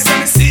 Oh man, me say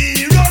me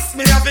serious,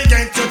 me have to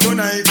get you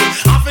tonight.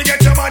 I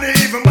forget your body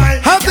even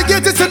by. Have to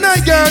get it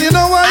tonight, girl, you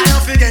know why?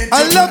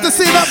 I love to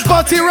see that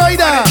body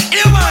rider.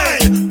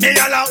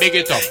 Big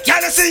it up.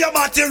 Can you see your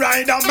body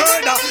rider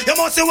murder? You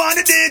must want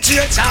the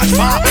DJ charge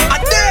for a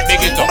dead.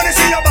 Big it up. When you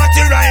see your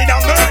body rider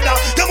murder,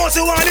 you must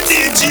want the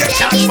DJ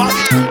charge for.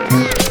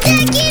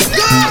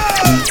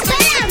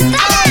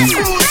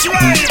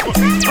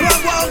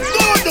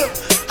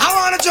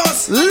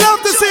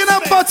 Love to see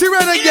that body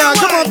rider, girl.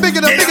 Come on, big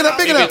it up, big it up,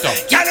 big it up.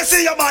 Can you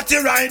see your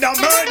body rider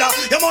murder?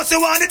 You must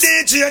want the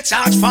DJ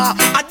charge for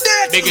a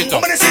dead. Big it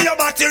up. When you see your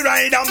body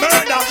rider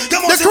murder,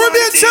 you must the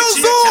Caribbean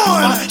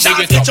ChillZone. Shall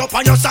pitch up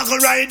on your saddle,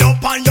 ride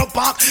up on your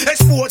back,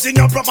 exposing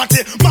your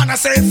property. Man, I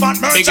say fat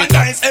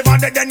merchandise. Ever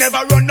they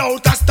never run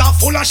out of stuff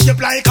full of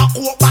shape like a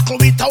oak buckle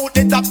without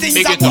the top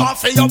things that go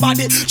off in your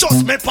body.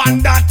 Just me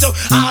pan that to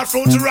all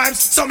fruit rhymes.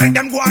 So make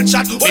them go and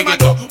chat. What them a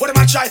do? What them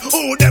a try?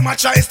 Who them a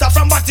try? Stuff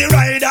from body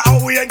rider.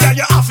 Away, girl,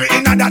 you have it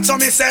in that. So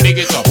me say,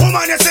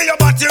 woman, you say your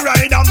body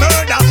rider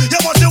murder. You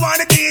must want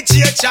the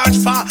DJ charge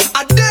for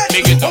a dead.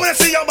 Woman, you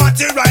say your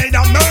body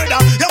rider murder.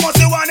 You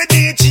must want the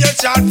DJ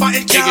charge for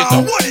it.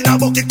 Can't one in a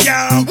bucket,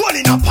 can't one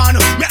in a pan.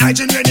 Me I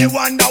genuinely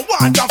wonder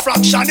what a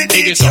fraction the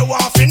DJ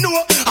want to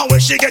know. And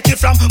where she get it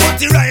from?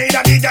 Body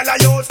rider, the girl I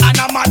use, and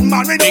a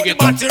madman without the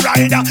body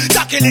rider.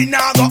 Tackling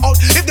now go out.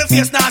 If the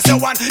face now say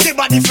one, the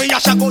body for your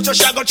shag out, so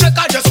shag out. Check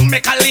out, just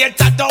make a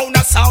later down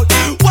the south.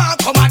 One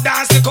come a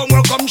dance, they come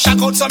work, come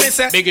shag out. So me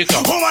say, big it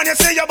up. Woman, you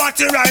say your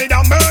body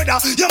rider murder.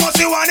 You must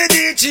want the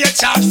DJ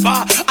charge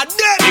for a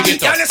dead.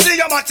 Girl, you say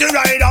your body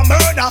rider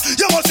murder.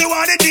 You must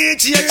want the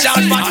DJ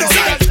charge for a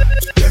dead.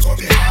 They go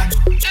behind,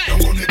 they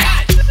want me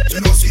back. You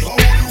know see how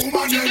the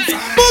woman them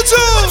find.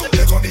 Buju!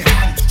 They go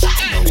behind,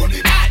 they want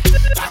me back.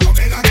 That go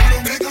make a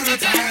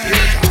time.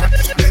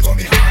 They go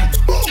behind,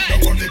 they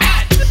want me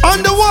back.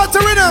 Underwater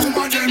rhythm.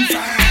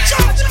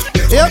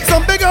 Yep,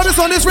 some big artists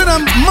on this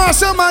rhythm.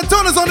 Marshall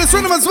Banton is on this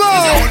rhythm as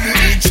well.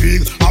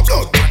 Intrigue, a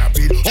blood man a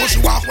beat. How she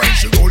walk when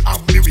she roll, have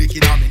the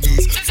wicked on me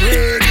knees.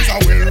 Fred is a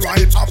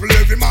well-ripe apple,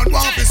 every man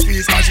want his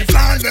piece. Cause she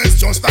flawless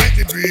just like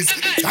the breeze.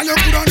 And you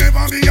coulda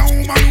never be a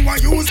woman who a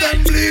use them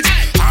bleach.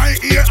 I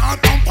hear her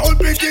from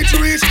pulpit it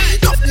reach.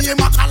 Not me a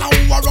macala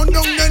who a run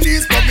down the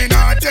knees. But me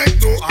not take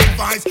no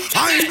advice.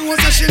 I know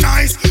that she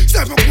nice.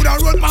 Seven coulda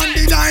roll on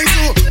the dice.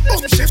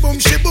 Boom,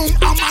 she boom,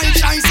 I'm my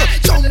choice.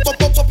 Jump up,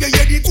 you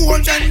hear the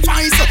golden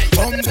voice.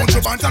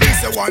 Buju Banton, me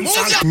say one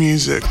song.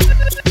 Music.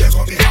 They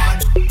go behind,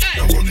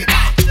 they want me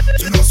back.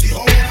 You know see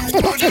how you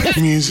want it.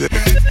 Music.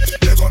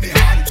 They go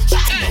behind,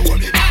 they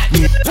want me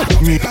back.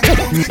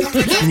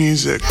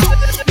 Music.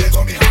 They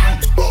go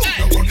behind,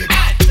 they want me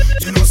back.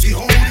 You know see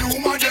how you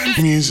want it.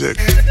 Music.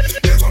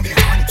 They go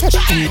behind,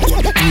 they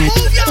want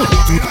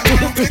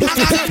me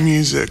back.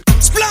 Music.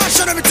 Splash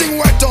and everything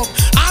wet up.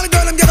 All the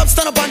girl them get up,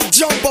 stand up and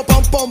jump up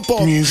and pump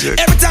up. Music.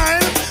 Every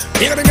time.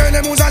 Hear the girl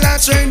them who's a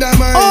latch train that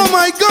mind. Oh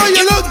my God,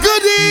 you look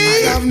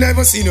goody. I have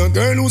never seen a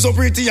girl who's so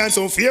pretty and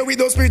so fair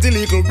with those pretty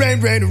little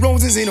red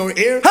roses in her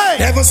ear. Hey.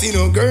 Never seen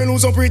a girl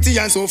who's so pretty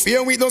and so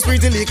fair with those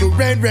pretty little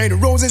red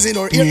roses in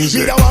her ear.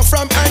 Music. Me that one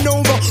from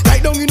Hanover, right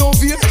down in no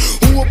fear.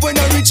 Who up when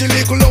I reach a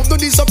little love to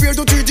disappear,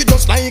 to treat it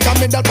just like a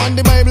medal on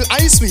the Bible.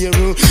 I swear,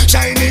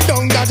 shine it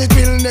down that it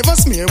will never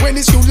smear. When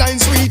these two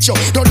lines reach you,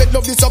 don't let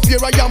love disappear.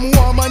 I am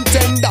warm and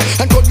tender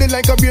and cuddly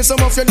like a beer.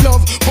 Some of your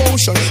love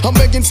potion. I'm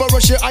begging for a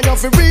share. I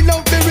have to read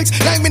out lyrics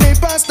like me name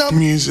Pastor.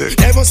 Music.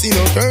 Never seen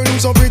a girl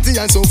who's so pretty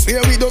and so fair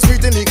with those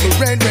pretty little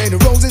red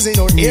roses in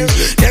her ear.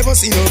 Never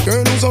seen a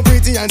girl who's so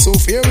pretty and so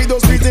fair with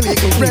those pretty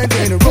little red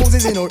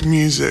roses in her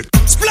music.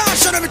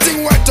 Splash and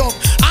everything wet up.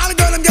 All the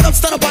girl them get up,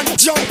 stand up and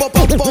jump up,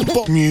 pump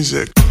up.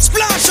 Music.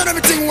 Splash and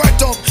everything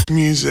wet up.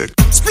 Music.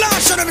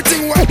 Splash and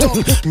everything wet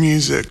up.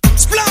 Music.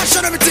 Splash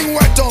and everything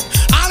wet up.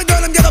 All the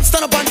girl them get up,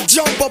 stand up and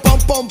jump up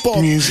and pump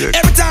up. Music.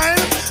 Every time.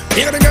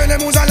 Hear the girl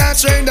them who's a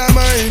latch train that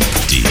mind.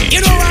 You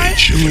know why?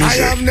 I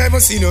have never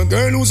seen a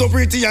girl who's so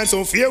pretty and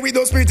so fair with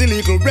those pretty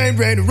little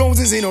red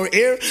roses in her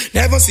ear.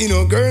 Never seen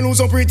a girl who's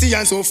so pretty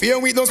and so fair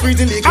with those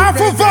pretty little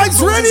afrobeats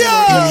radio.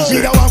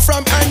 Me that one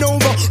from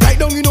Hanover, right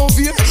down in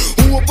Ovia.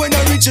 Who hope when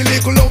I reach a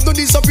little love to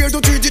disappear, to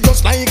treat it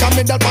just like a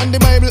medal on the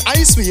Bible,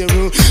 I swear.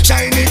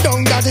 Shine it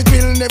down that it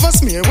will never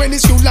smear. When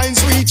these few lines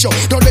reach you,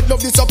 don't let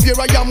love disappear.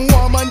 I am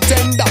warm and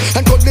tender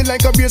and cuddling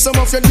like a beer, some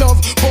of your love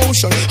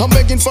potion. I'm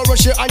begging for a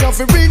share, I have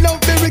to read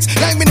love lyrics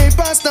like me name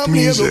Pastor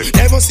Blair.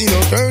 Never seen a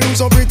girl who's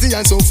so pretty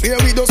and so fair,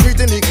 with those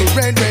pretty little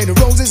red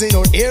roses in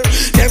her hair.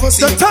 Never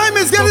seen the time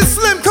is getting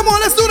slim, come on,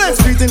 let's do this.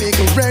 Pretty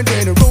little red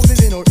roses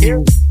in her hair.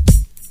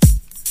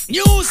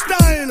 New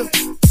style,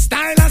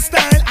 style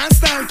and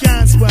style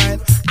can't spoil.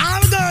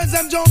 All girls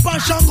them jump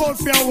and shock out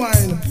for a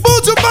while.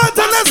 Buju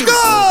Banton, let's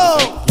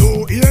go!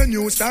 New ear,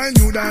 new style,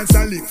 new dance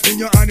and lick. Fling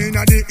your hand in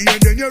the ear,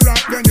 then you rock,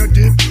 then you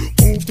dip.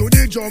 Move to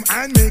the drum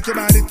and make your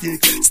body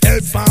kick.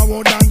 Step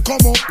forward and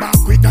come up back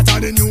quick. That's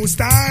the new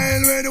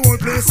style where the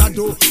whole place I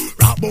do.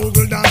 Rap,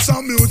 bogle, dance,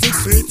 some music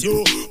sweet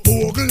you.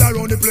 Bogle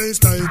around the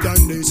place night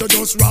and day. So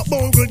just rap,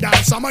 bogle,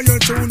 dance, some of your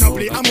tune I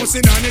play. I must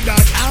sing on it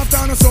that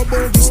after no so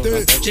bogle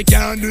stay. She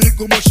can't do it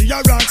good, but she a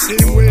rock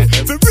same way.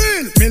 For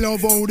real, me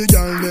love how the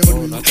girl never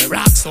do it.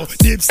 Rock so,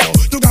 deep so,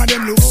 to God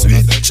them look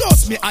sweet.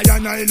 Trust me, I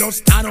and I love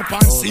stand up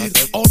and see.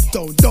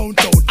 Uptown,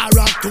 downtown, I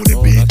rock to the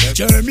beat.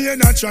 Jeremy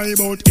and I try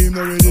about him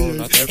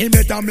already. He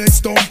better make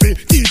stumpy,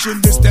 teaching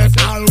the step.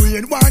 All we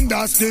in one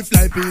that stiff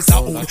like piece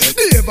of wood.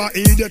 Never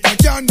idiot, I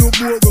can't do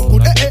more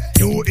good.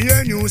 New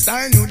ear, new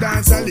style, new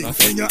dance and lick.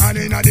 Fling your hand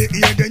in the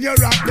ear, then you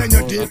rock, then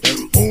you dip.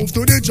 Move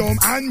to the drum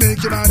and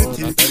make your body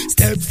tick.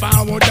 Step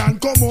forward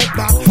and come up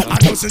back. I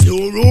just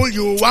you rule,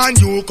 you and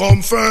you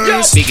come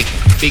first.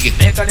 Big it.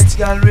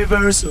 Mechanical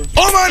reversal.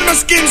 Oh man, my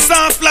skin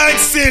soft like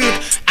silk.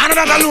 I know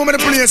that alone with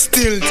the place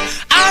tilt.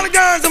 All the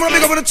girls, I'm gonna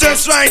pick up on the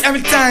chest right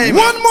every time.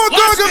 One more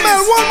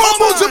Gargamel, one more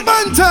Buju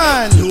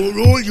Banton. You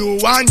rule, you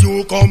and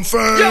you come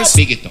first.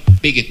 Big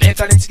it.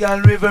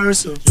 Mechanical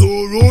reversal.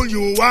 You rule,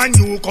 you and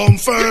you come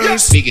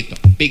first.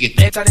 Big it.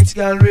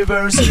 Mechanical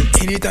reversal.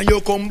 Anytime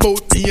you come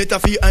bout, me hate a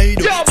fi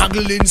hide.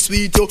 Haggling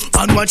sweet you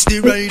and watch the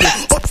ride.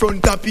 Up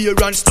front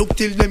appearance, stuck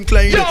till them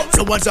glide.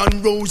 Flowers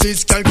and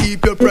roses can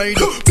keep your pride.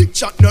 Big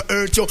chat no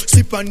hurt you,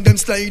 slip on them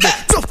slide.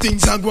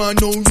 Nothing's a go on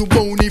now, you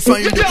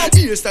bonafide.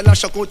 Here style a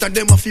shock out and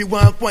them a fi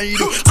walk wide.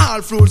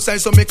 All fruit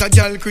size so make a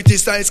girl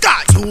criticize.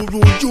 God, you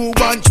rule, you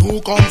and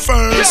you come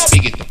first.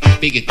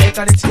 Big it.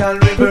 Mechanical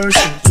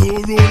reversal.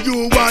 You rule,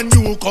 you and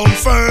you come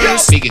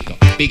first. Big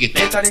it.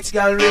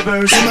 Mechanical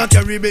reversal. You a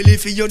carry belly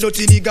for your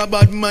dirty nigga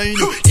bad mind.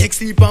 Next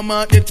sleep a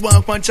market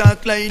walk one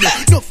chalk line.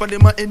 Enough of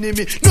them a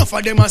enemy, enough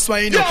of them a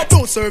swine.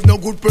 Don't serve no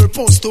good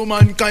purpose to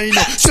mankind.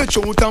 Stretch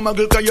out a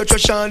muggle cause you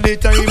trash all the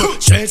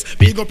time. Stress,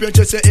 big up your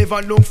chest, you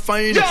ever look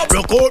fine.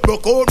 Rock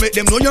out, make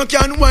them know you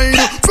can whine.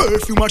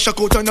 Perfume a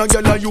shock out and a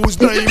girl a use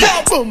dime.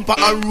 Bumper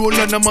a roll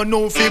and a man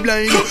no fi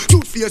blind.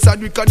 Two face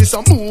and because this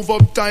a move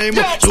up time.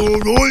 You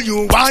roll,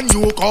 you and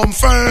you come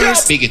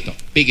first. Big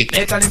it.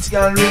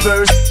 Mechanical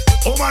reverse.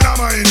 Oh man,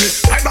 I'm in it.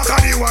 Right back on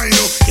the wine.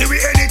 Give me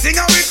anything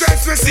I regret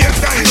for same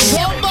time.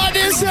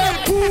 Somebody say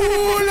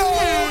pull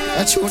up.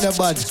 That's you the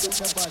bad.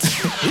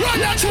 Run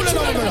that tune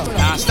down, brother.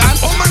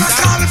 Oh man, I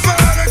call it for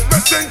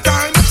expressing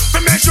time. To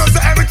make sure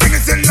that everything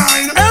is in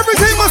line.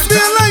 Everything must be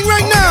in line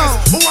right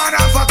now. One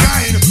of a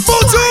kind.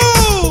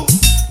 Buju!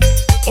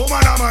 Oh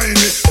man, I'm in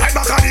it. Right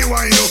back on the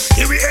wine.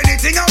 Give me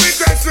anything I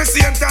regret for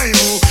same time.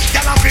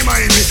 Y'all have to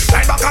mind me.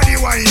 Right back on the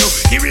wine.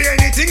 Give me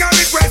anything I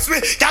request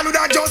me. Y'all do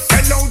that just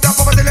sell out of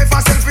over the left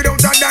herself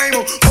without a dime.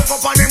 Hook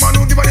up on them and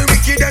who the body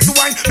wickedest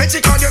wine. Make she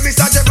call you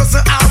Mr.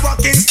 Jefferson or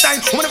Rockenstein.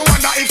 I'm gonna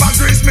wonder if I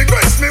grace me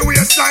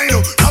waistline.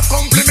 Love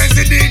compliments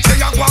the DJ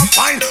I go and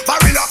find.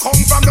 Barilla come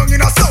from down in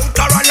a South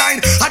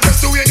Carolina. I just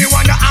do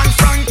anyone and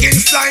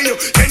Frankenstein.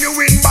 Then you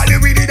win body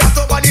with it, that's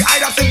over the eye,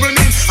 that's simple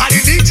mean. And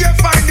the DJ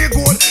find the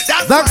goal.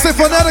 That's it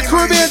for another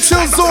Caribbean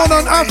ChillZone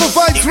on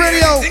afrobeats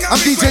Radio. I'm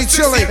DJ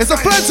Chili. It's a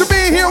pleasure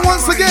being here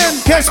once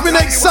again. Catch me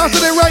next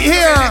Saturday right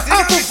here.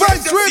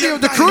 afrobeats Radio,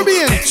 the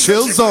Caribbean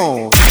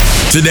ChillZone.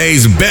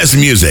 Today's best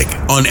music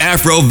on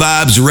Afro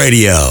Vibes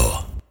Radio.